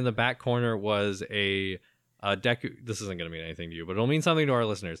 and in the back corner was a Deku. This isn't going to mean anything to you, but it'll mean something to our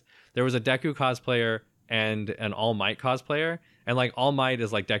listeners. There was a Deku cosplayer and an All Might cosplayer, and like All Might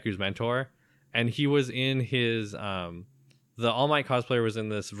is like Deku's mentor, and he was in his the All Might cosplayer was in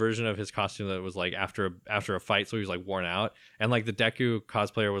this version of his costume that was like after a fight, so he was like worn out, and like the Deku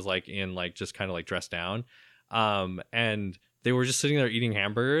cosplayer was like in like just kind of like dressed down, and they were just sitting there eating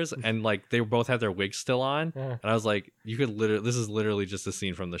hamburgers, and like they both had their wigs still on, and I was like, you could this is literally just a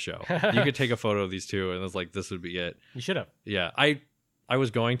scene from the show. You could take a photo of these two, and it was like, this would be it. You should have. Yeah, I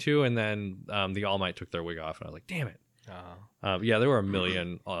was going to, and then the All Might took their wig off, and I was like, damn it. Yeah, there were a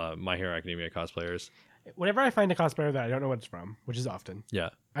million My Hero Academia cosplayers. Whenever I find a cosplayer that I don't know what it's from, which is often, yeah,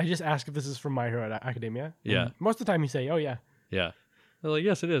 I just ask if this is from My Hero Academia. Yeah. Most of the time you say, oh yeah. Yeah. They're like,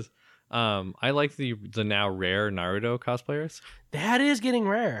 yes, it is. I like the now rare Naruto cosplayers. That is getting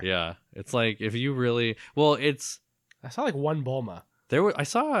rare. Yeah. It's like, if you really... I saw like one Bulma. I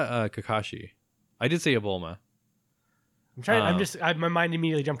saw Kakashi. I did see a Bulma. I'm trying. My mind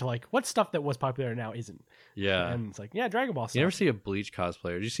immediately jumped to like, what stuff that was popular now isn't. Yeah. And it's like, yeah, Dragon Ball stuff. You never see a Bleach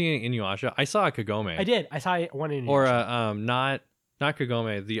cosplayer. Did you see an Inuyasha? I saw a Kagome. I did. I saw one Inuyasha. Or not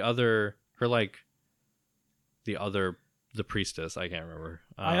Kagome, the priestess. I can't remember.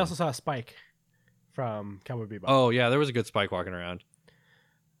 I also saw a Spike from Cowboy Bebop. Oh yeah, there was a good Spike walking around.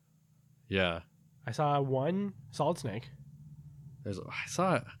 Yeah. I saw one Solid Snake. I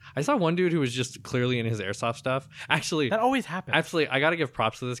saw one dude who was just clearly in his airsoft stuff. Actually, that always happens. Actually, I gotta give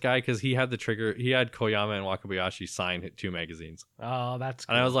props to this guy because he had He had Koyama and Wakabayashi sign 2 magazines. Oh, that's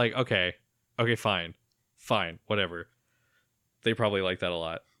cool. And I was like, okay, fine, whatever. They probably like that a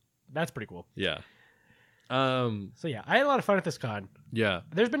lot. That's pretty cool. Yeah. So yeah, I had a lot of fun at this con. Yeah.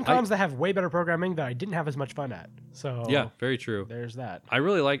 There's been cons that have way better programming that I didn't have as much fun at. So Yeah, very true. there's that. I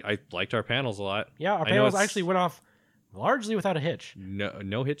liked our panels a lot. Yeah, our I know panels it's- actually went off largely without a hitch.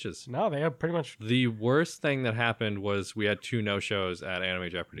 No hitches. No, they have pretty much. The worst thing that happened was we had 2 no-shows at Anime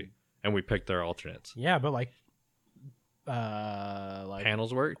Jeopardy, and we picked their alternates. Yeah, but like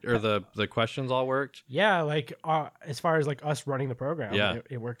Panels worked, or the questions all worked. yeah, like as far as like us running the program, Yeah.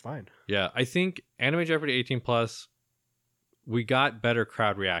 it worked fine. Yeah, I think Anime Jeopardy 18+, we got better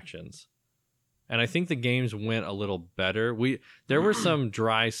crowd reactions. And I think the games went a little better. There were some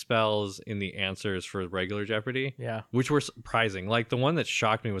dry spells in the answers for regular Jeopardy, Yeah, which were surprising. Like the one that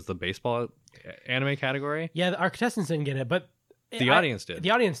shocked me was the baseball anime category. yeah. Our contestants didn't get it, but The audience did.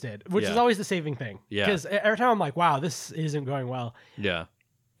 The audience did, which is Yeah. always the saving thing. Yeah. Because every time I'm like, wow, this isn't going well. Yeah.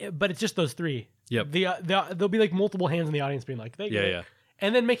 But it's just those 3. Yep. There'll be like multiple hands in the audience being like, they get it. Yeah.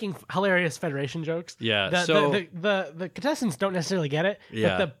 And then making hilarious Federation jokes. Yeah. The contestants don't necessarily get it,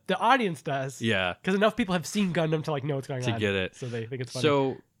 Yeah. but the audience does. Yeah. Because enough people have seen Gundam to like know what's going on. To get it. So they think it's funny.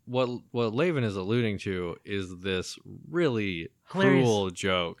 So what Laven is alluding to is this really Hilarious. cruel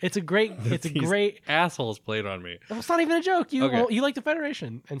joke. it's a great These assholes played on me. well, it's not even a joke. You Okay. you like the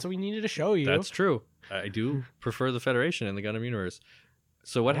Federation, and so we needed to show you. That's true. I do prefer the Federation in the Gundam universe.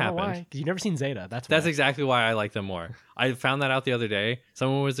 So what happened? Because you've never seen Zeta. That's why. That's exactly why I like them more. I found that out the other day.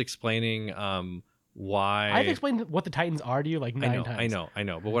 Someone was explaining why. I've explained what the Titans are to you like 9 times. I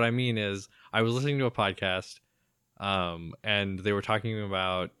know. But what I mean is, I was listening to a podcast, and they were talking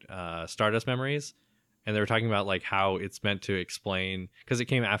about Stardust Memories, and they were talking about like how it's meant to explain, because it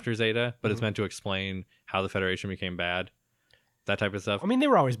came after Zeta, but it's meant to explain how the Federation became bad, that type of stuff. I mean, they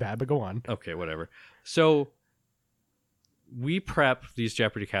were always bad, but go on. Okay, whatever. So we prep these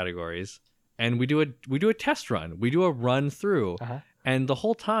Jeopardy categories, and we do a test run. We do a run through, and the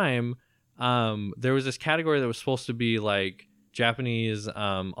whole time, there was this category that was supposed to be like Japanese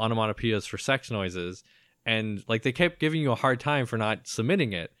onomatopoeias for sex noises, and like they kept giving you a hard time for not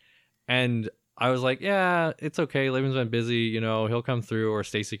submitting it, and I was like, yeah, it's okay. Laven's been busy, he'll come through, or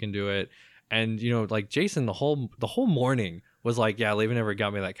Stacy can do it, and like Jason, the whole morning was like, yeah, Laven never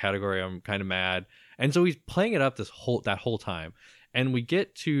got me that category. I'm kind of mad. And so he's playing it up that whole time. And we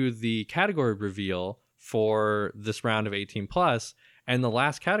get to the category reveal for this round of 18+, and the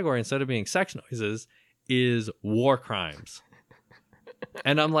last category, instead of being sex noises, is war crimes.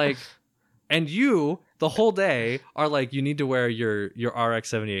 And I'm like, and you, the whole day, are like, you need to wear your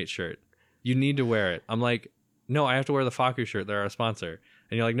RX-78 shirt. You need to wear it. I'm like, no, I have to wear the Faku shirt. They're our sponsor.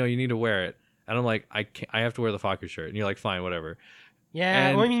 And you're like, no, you need to wear it. And I'm like, I have to wear the Faku shirt. And you're like, fine, whatever. Yeah,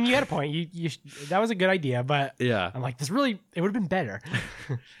 And- well, I mean, you had a point. You that was a good idea, but Yeah. I'm like, it would have been better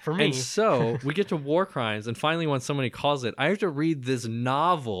for me. And so we get to war crimes, and finally, when somebody calls it, I have to read this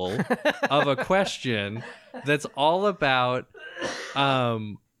novel of a question that's all about,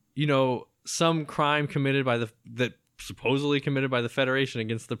 some crime committed that supposedly committed by the Federation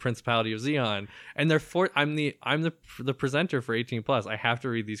against the Principality of Zeon, and I'm the presenter for 18+. I have to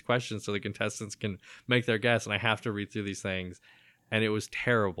read these questions so the contestants can make their guess, and I have to read through these things, and it was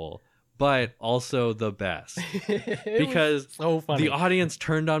terrible, but also the best. Because so funny. the audience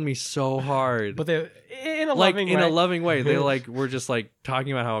turned on me so hard, But they in a like loving in way. a loving way. They were just like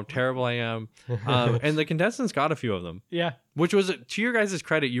talking about how terrible I am, and the contestants got a few of them, Yeah. which was, to your guys'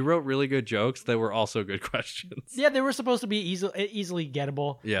 credit, you wrote really good jokes that were also good questions. Yeah, they were supposed to be easily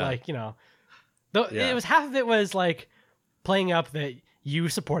gettable. Yeah. Like, Yeah. it was half of it was like playing up that you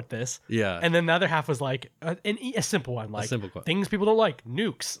support this. Yeah, And then the other half was like a simple one, like simple one. things people don't like,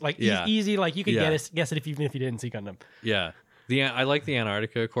 nukes, like Yeah. easy, like you could Yeah. guess it even if you didn't see Gundam. yeah. I like the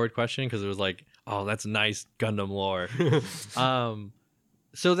Antarctica Accord question because it was like, oh, that's nice Gundam lore.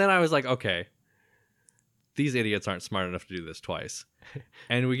 So then I was like, okay, these idiots aren't smart enough to do this twice.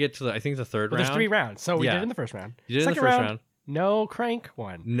 And we get to I think the third But round. there's 3 rounds, so we Yeah. did it in the first round. You did it in the Second first round. No crank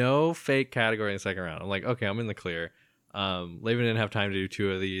one. No fake category in the second round. I'm like, okay, I'm in the clear. Laven didn't have time to do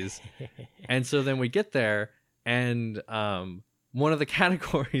 2 of these. And so then we get there, and one of the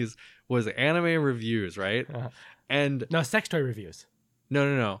categories was anime reviews, right? Uh-huh. And No, sex toy reviews.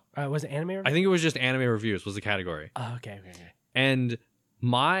 no. Was it anime reviews? I think it was just anime reviews was the category. Oh, okay. And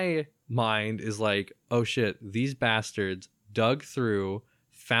my mind is like, oh shit, these bastards dug through,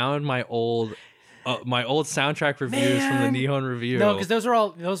 found my old soundtrack reviews from the Man. Nihon Review. No, because those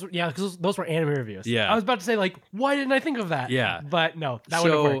were anime reviews. Yeah. I was about to say, like, why didn't I think of that? Yeah. But no, that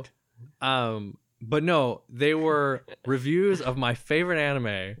would have worked. But no, they were reviews of my favorite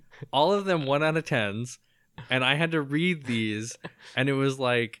anime, all of them 1 out of 10s, and I had to read these, and it was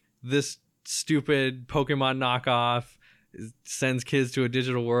like, this stupid Pokemon knockoff sends kids to a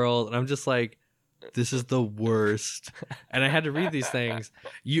digital world, and I'm just like, this is the worst. And I had to read these things.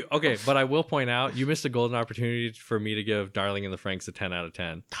 But I will point out, you missed a golden opportunity for me to give Darling in the Franxx a 10 out of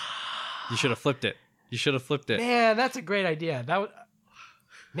 10. You should have flipped it. Man, that's a great idea.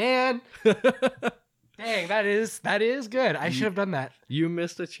 Man. Dang, that is good. I should have done that. You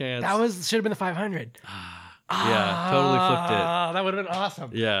missed a chance. Should have been the 500. Yeah, totally flipped it. That would have been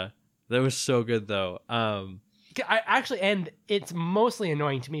awesome. Yeah. That was so good though. And it's mostly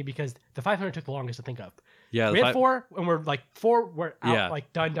annoying to me because the 500 took the longest to think of. Yeah, we had 4, and we're like 4 were out,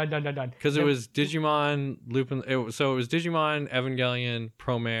 like done. Because it was Digimon, Lupin. It was Digimon, Evangelion,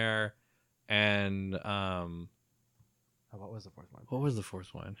 Promare, and what was the fourth one? What was the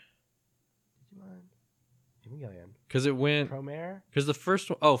fourth one? Digimon, Evangelion. Because it went Promare. Because the first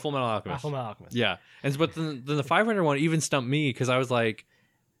one, Full Metal Alchemist. Full Metal Alchemist. Yeah, but then the 500 one even stumped me because I was like,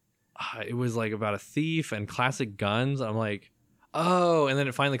 it was like about a thief and classic guns. I'm like, oh, and then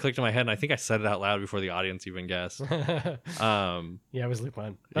it finally clicked in my head, and I think I said it out loud before the audience even guessed. Yeah, it was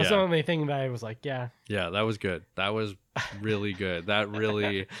Lupin. That's the only thing that I was like, yeah, that was good. That was really good. That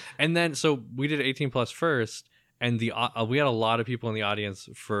really, and then so we did 18 plus first, and we had a lot of people in the audience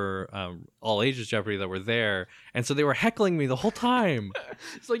for all ages Jeopardy that were there, and so they were heckling me the whole time.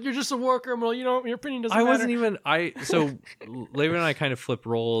 It's like, you're just a war criminal, your opinion doesn't matter. So Laven and I kind of flip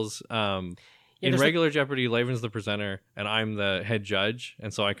roles. In regular Jeopardy, Laven's the presenter and I'm the head judge,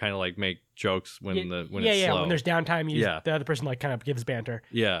 and so I kind of like make jokes when it's slow. When there's downtime, the other person like kind of gives banter.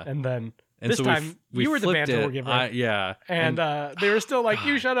 Yeah, and then. And this so time, you were the banter giver. And they were still like,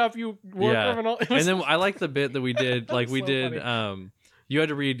 you shut up, you war criminal. And then I like the bit that we did. Like, we did, you had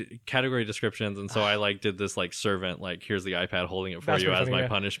to read category descriptions. And so I like did this like servant, like, here's the iPad holding it for you as my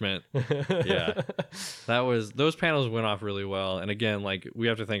punishment. Yeah. Those panels went off really well. And again, like, we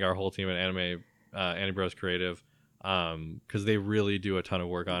have to thank our whole team at Anime Bros Creative, because they really do a ton of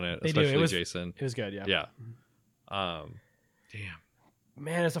work on it, especially Jason. It was good, yeah. Yeah. Damn.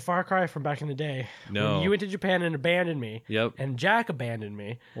 Man, it's a far cry from back in the day. No. When you went to Japan and abandoned me. Yep. And Jack abandoned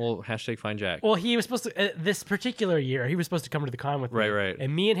me. Well, hashtag find Jack. Well, he was supposed to, this particular year, he was supposed to come to the con with me. Right.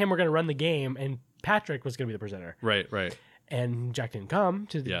 And me and him were going to run the game, and Patrick was going to be the presenter. Right. And Jack didn't come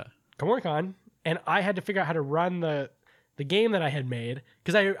to the Komori-Con, and I had to figure out how to run the game that I had made,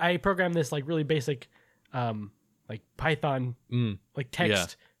 because I programmed this like really basic like Python like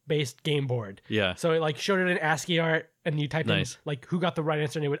text-based game board. Yeah. So it like showed it in ASCII art, and you type in like who got the right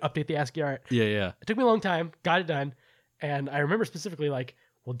answer, and it would update the ASCII art. Yeah. It took me a long time, got it done, and I remember specifically like,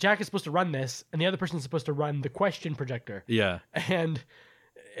 well, Jack is supposed to run this, and the other person is supposed to run the question projector. Yeah. And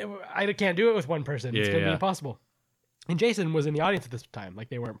I can't do it with one person. It's going to be impossible. And Jason was in the audience at this time, like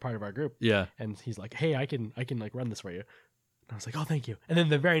they weren't part of our group. Yeah. And he's like, "Hey, I can like run this for you." And I was like, "Oh, thank you." And then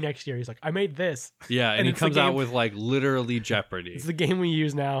the very next year, he's like, "I made this." Yeah, and he comes out with like literally Jeopardy. It's the game we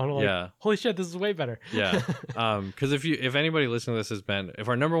use now. And I'm like, holy shit, this is way better. Yeah. Because if anybody listening to this has been, if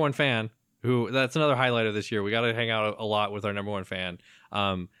our number one fan, that's another highlight of this year, we got to hang out a lot with our number one fan.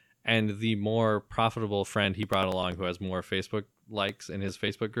 And the more profitable friend he brought along who has more Facebook likes in his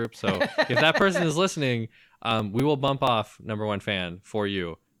Facebook group. So if that person is listening, we will bump off number one fan for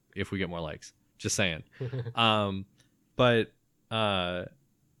you if we get more likes. Just saying. But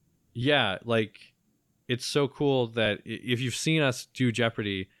yeah, like, it's so cool that if you've seen us do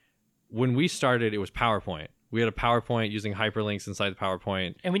Jeopardy, when we started, it was PowerPoint. We had a PowerPoint using hyperlinks inside the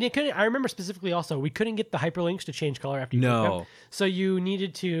PowerPoint. And I remember specifically also, we couldn't get the hyperlinks to change color after you clicked them. So you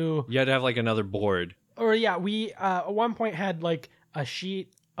needed to... You had to have like another board. Or yeah, we at one point had like a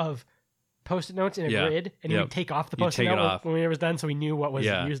sheet of Post-it notes in a grid, and you would take off the Post-it note when it was done, so we knew what was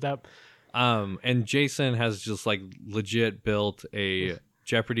used up. And Jason has just like legit built a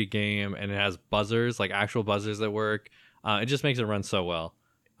Jeopardy game, and it has buzzers, like actual buzzers that work. It just makes it run so well.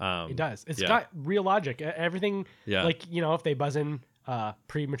 It does. It's got real logic. Everything, like, if they buzz in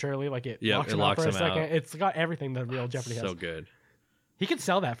prematurely, like it locks them out for a second. It's got everything that real Jeopardy has. So good. He could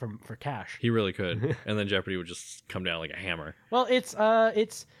sell that for cash. He really could. And then Jeopardy would just come down like a hammer. Well, it's a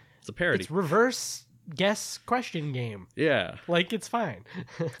parody. It's reverse guess question game. Yeah. Like, it's fine.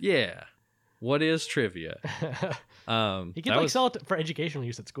 Yeah. What is trivia? He could sell it for educational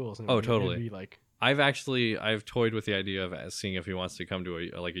use at schools. And totally. Be like, I've toyed with the idea of seeing if he wants to come to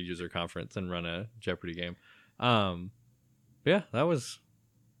a user conference and run a Jeopardy game. Yeah, that was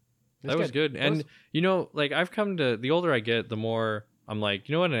good. And I've come to, the older I get, the more I'm like,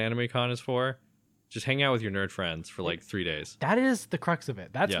 you know what an anime con is for? Just hang out with your nerd friends for like 3 days. That is the crux of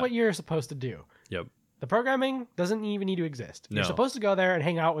it. That's what you're supposed to do. Yep. The programming doesn't even need to exist. No. You're supposed to go there and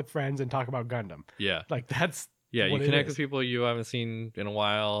hang out with friends and talk about Gundam. Yeah. Like, that's you connect with people you haven't seen in a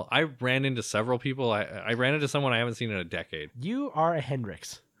while. I ran into several people. I ran into someone I haven't seen in a decade. You are a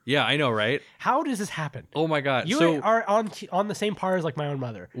Hendrix. Yeah, I know, right? How does this happen? Oh my god. You So are on the same par as like my own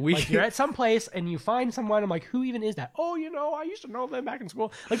mother. Like you're at some place and you find someone. I'm like, who even is that? Oh, I used to know them back in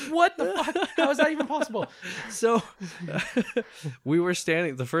school. Like, what the fuck? How is that even possible? So we were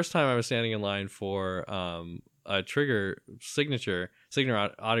standing the first time I was standing in line for a Trigger signature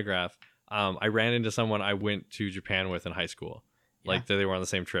autograph. I ran into someone I went to Japan with in high school. Like they were on the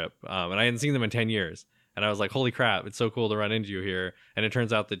same trip. And I hadn't seen them in 10 years. And I was like, holy crap, it's so cool to run into you here. And it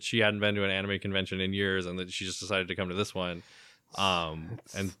turns out that she hadn't been to an anime convention in years and that she just decided to come to this one.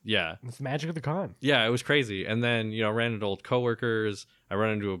 And yeah. It's the magic of the con. Yeah, it was crazy. And then, I ran into old coworkers. I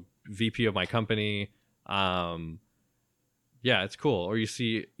ran into a VP of my company. Yeah, it's cool. Or you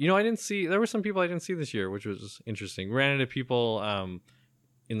see, there were some people I didn't see this year, which was interesting. Ran into people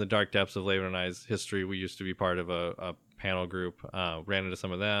in the dark depths of Laban and I's history. We used to be part of a panel group. Ran into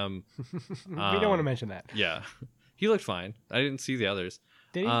some of them. We don't want to mention that. Yeah. He looked fine. I didn't see the others.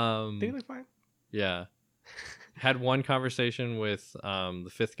 Did he? Did he look fine? Yeah. Had one conversation with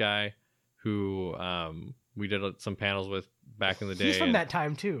the fifth guy who we did some panels with back in the day. He's from that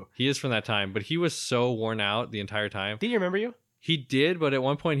time too. He is from that time, but he was so worn out the entire time. Did he remember you? He did, but at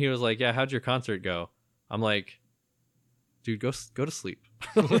one point he was like, yeah, how'd your concert go? I'm like, dude, go to sleep.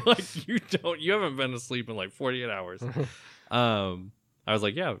 Like you haven't been to sleep in like 48 hours. I was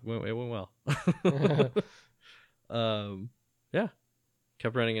like, yeah, it went well. Yeah.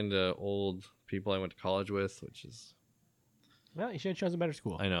 Kept running into old people I went to college with, which is, well, you should have chosen a better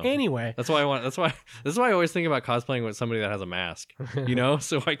school. I know. Anyway, that's why I always think about cosplaying with somebody that has a mask,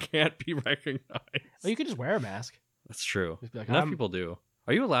 so I can't be recognized. Well, you could just wear a mask. That's true. Just be like, Enough people do.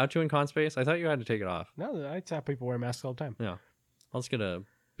 Are you allowed to in con space? I thought you had to take it off. No, I tell people wear masks all the time. Yeah. I'll just get a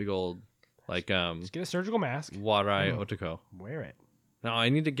big old just get a surgical mask. Warai Otoko. Wear it. No, I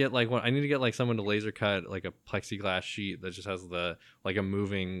need to get like someone to laser cut like a plexiglass sheet that just has a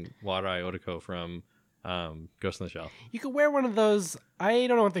moving Warai Otoko from Ghost in the Shell. You could wear one of those, I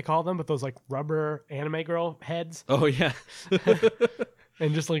don't know what they call them, but those like rubber anime girl heads. Oh yeah.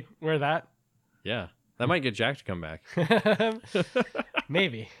 And just like wear that. Yeah. That might get Jack to come back.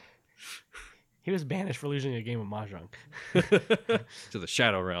 Maybe. He was banished for losing a game of Mahjong. To the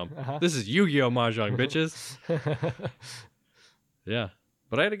Shadow Realm. This is Yu-Gi-Oh! Mahjong, bitches. Yeah.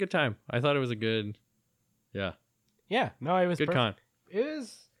 But I had a good time. I thought it was a good... Yeah. Yeah. No, it was good con.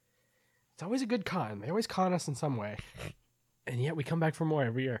 It's always a good con. They always con us in some way. And yet we come back for more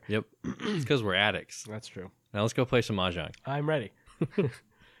every year. Yep. It's because we're addicts. That's true. Now let's go play some Mahjong. I'm ready.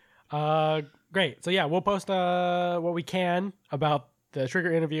 Great. So yeah, we'll post what we can about the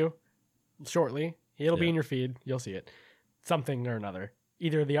Trigger interview shortly. It'll be in your feed. You'll see it. Something or another.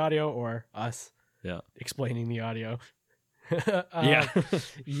 Either the audio or us explaining the audio.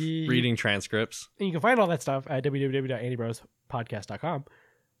 Reading transcripts. And you can find all that stuff at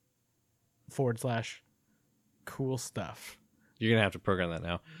www.andybrospodcast.com/cool stuff. You're going to have to program that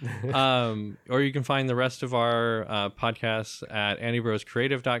now. Or you can find the rest of our podcasts at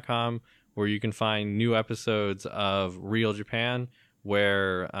andybroscreative.com, where you can find new episodes of Real Japan,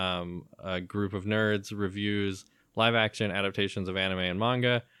 where a group of nerds reviews live-action adaptations of anime and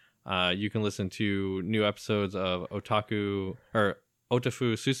manga. You can listen to new episodes of Otafu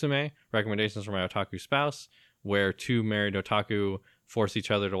Susume, recommendations from my otaku spouse, where two married otaku force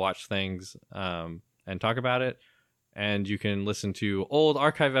each other to watch things and talk about it. And you can listen to old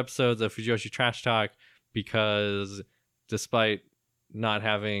archive episodes of Fujoshi Trash Talk, because despite not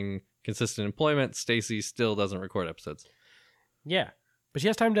having consistent employment, Stacy still doesn't record episodes. Yeah, but she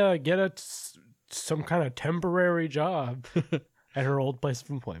has time to get some kind of temporary job at her old place of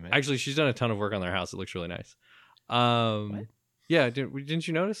employment. Actually, she's done a ton of work on their house. It looks really nice. What? Yeah, didn't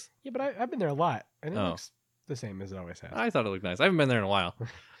you notice? Yeah, but I've been there a lot, and it looks the same as it always has. I thought it looked nice. I haven't been there in a while.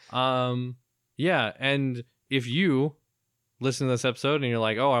 Yeah, and if you listen to this episode and you're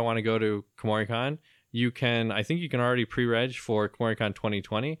like, oh, I want to go to KomoriCon, I think you can already pre-reg for KomoriCon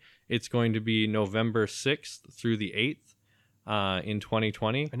 2020. It's going to be November 6th through the 8th in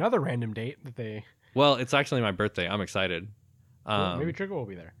 2020. Another random date that they... Well, it's actually my birthday. I'm excited. Cool. Maybe Trigger will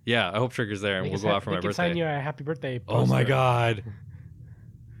be there. Yeah, I hope Trigger's there and we'll go out for my birthday. Sign you a happy birthday poster. Oh my God.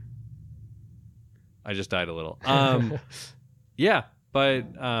 I just died a little. Yeah, but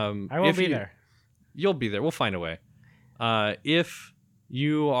I won't be there. You'll be there. We'll find a way. If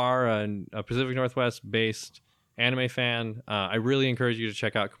you are a Pacific Northwest based anime fan, I really encourage you to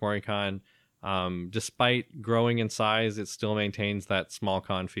check out KomoriCon. Despite growing in size, it still maintains that small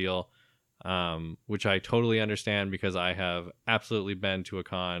con feel, which I totally understand because I have absolutely been to a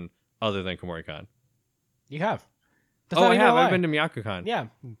con other than KomoriCon. You have? I have. I've been to MiyakuCon. Yeah.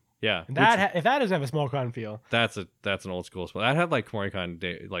 Yeah, And that if that doesn't have a small con feel, that's an old school spell. That had like Kumoricon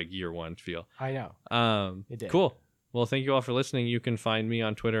day, like year one feel. I know. It did. Cool. Well, thank you all for listening. You can find me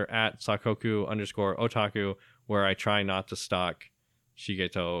on Twitter at Sakoku_otaku, where I try not to stalk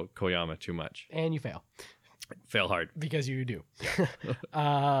Shigeto Koyama too much. And you fail. Fail hard. Because you do. You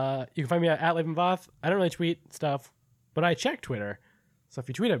can find me at Lavenvoth. I don't really tweet stuff, but I check Twitter. So if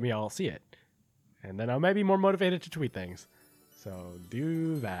you tweet at me, I'll see it. And then I might be more motivated to tweet things. So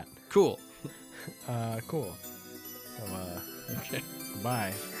do that. Cool. Cool. So, Okay.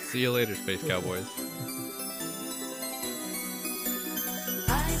 bye. See you later, Space Cowboys.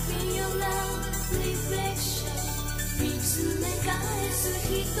 I've been your love reflection 見つめ返す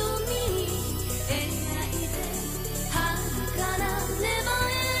瞳描いて遥かな Never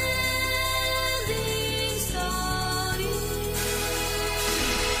ending story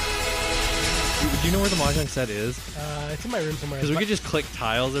Do you know where the Mahjong set is? It's in my room somewhere. Because we could just click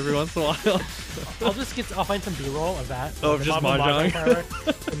tiles every once in a while. I'll find some B-roll of that. Oh, The just Mahjong Mahjong. tower,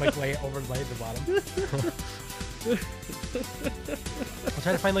 and like overlay at the bottom. I'll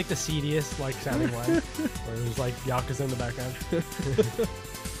try to find like the seediest like sounding one, where there's like Yakuza in the background.